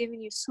ta'ala has given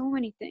you so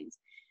many things,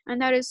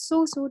 and that is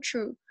so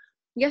true.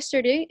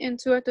 Yesterday in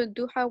Surah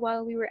Al-Duha,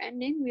 while we were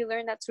ending, we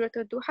learned that Surah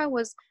Al-Duha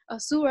was a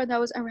surah that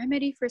was a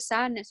remedy for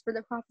sadness for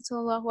the Prophet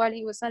sallallahu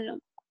alaihi wasallam.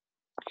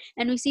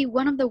 And we see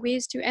one of the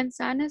ways to end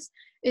sadness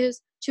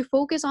is to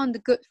focus on the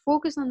good,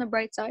 focus on the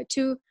bright side,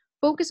 to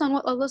focus on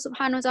what Allah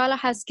subhanahu wa ta'ala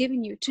has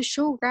given you, to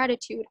show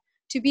gratitude,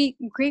 to be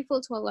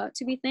grateful to Allah,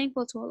 to be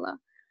thankful to Allah.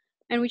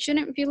 And we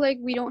shouldn't feel like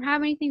we don't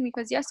have anything,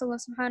 because yes, Allah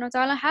subhanahu wa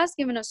ta'ala has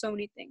given us so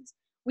many things.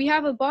 We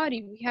have a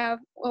body, we have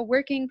a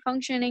working,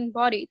 functioning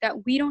body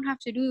that we don't have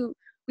to do.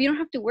 We don't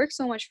have to work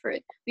so much for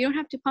it. We don't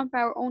have to pump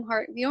our own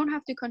heart. We don't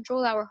have to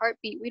control our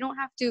heartbeat. We don't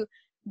have to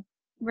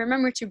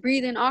remember to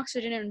breathe in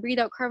oxygen and breathe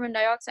out carbon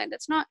dioxide.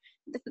 That's not,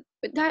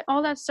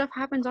 all that stuff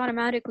happens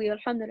automatically,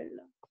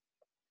 alhamdulillah.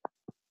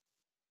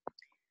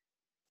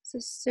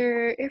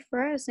 Sister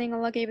Ifra is saying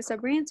Allah gave us a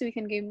brain so we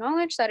can gain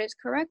knowledge. That is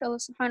correct. Allah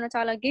subhanahu wa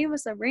ta'ala gave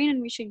us a brain,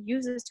 and we should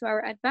use this to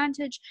our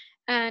advantage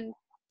and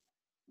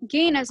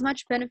gain as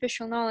much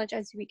beneficial knowledge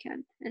as we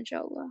can,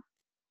 inshallah.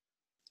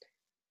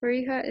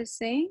 Fariha is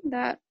saying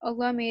that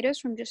Allah made us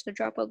from just a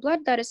drop of blood.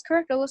 That is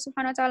correct. Allah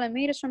subhanahu wa ta'ala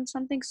made us from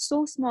something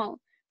so small,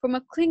 from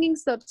a clinging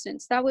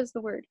substance. That was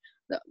the word.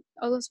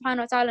 Allah subhanahu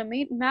wa ta'ala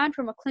made man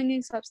from a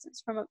clinging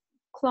substance, from a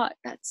clot.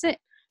 That's it.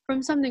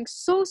 From something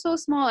so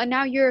small, and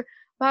now you're,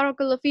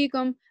 barakallahu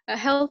feekum, a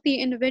healthy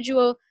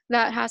individual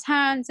that has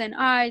hands and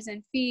eyes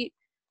and feet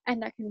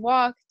and that can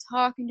walk,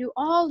 talk, and do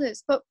all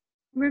this. But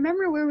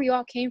remember where we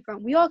all came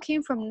from. We all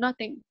came from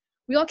nothing.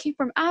 We all came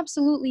from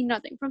absolutely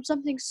nothing, from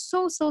something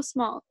so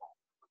small.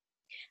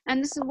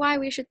 And this is why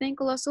we should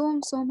thank Allah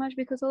so much,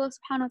 because Allah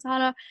subhanahu wa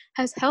ta'ala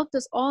has helped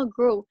us all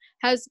grow,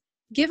 has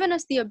given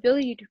us the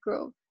ability to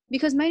grow,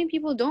 because many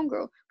people don't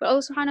grow. But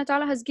Allah subhanahu wa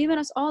ta'ala has given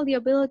us all the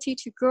ability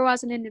to grow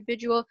as an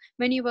individual.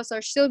 Many of us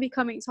are still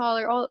becoming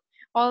taller. All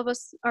of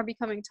us are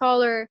becoming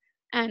taller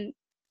and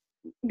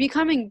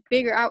becoming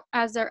bigger out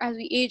as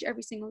we age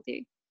every single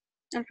day.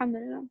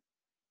 Alhamdulillah.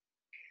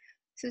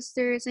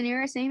 Sister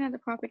Zanira is saying that the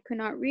Prophet could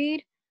not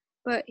read,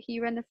 but he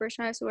read the first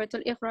ayah of Surah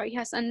Al-Iqra.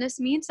 Yes, and this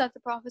means that the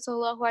Prophet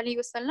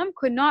ﷺ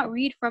could not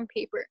read from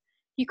paper.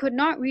 He could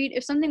not read.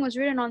 If something was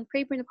written on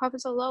paper, the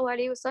Prophet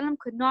ﷺ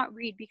could not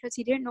read because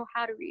he didn't know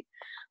how to read.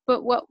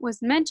 But what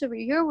was meant over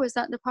here was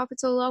that the Prophet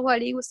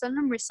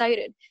ﷺ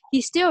recited.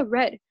 He still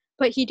read,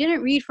 but he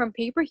didn't read from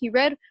paper. He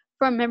read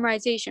from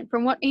memorization,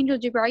 from what Angel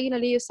Jibreel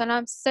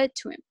ﷺ said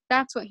to him.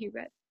 That's what he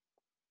read.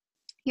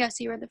 Yes,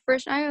 he read the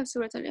first ayah of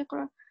Surah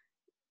Al-Iqra.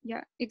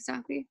 Yeah,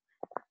 exactly.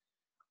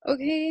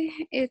 Okay,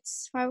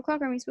 it's 5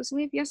 o'clock. Are we supposed to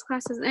leave? Yes,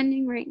 class is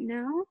ending right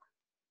now.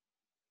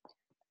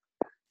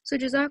 So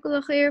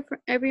Jazakallah khair for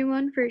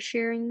everyone for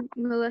sharing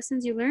the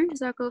lessons you learned.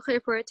 Jazakallah khair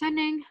for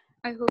attending.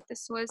 I hope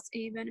this was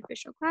a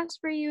beneficial class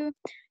for you.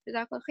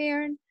 Jazakallah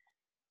khair.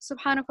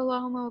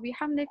 Subhanakallahumma wa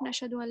bihamdik.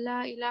 Nashhadu an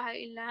la ilaha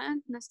illa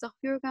ant.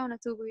 Nastaghfiruka wa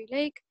natubu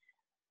ilayk.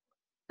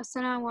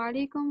 Assalamu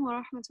alaikum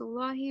wa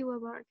rahmatullahi wa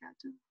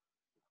barakatuh.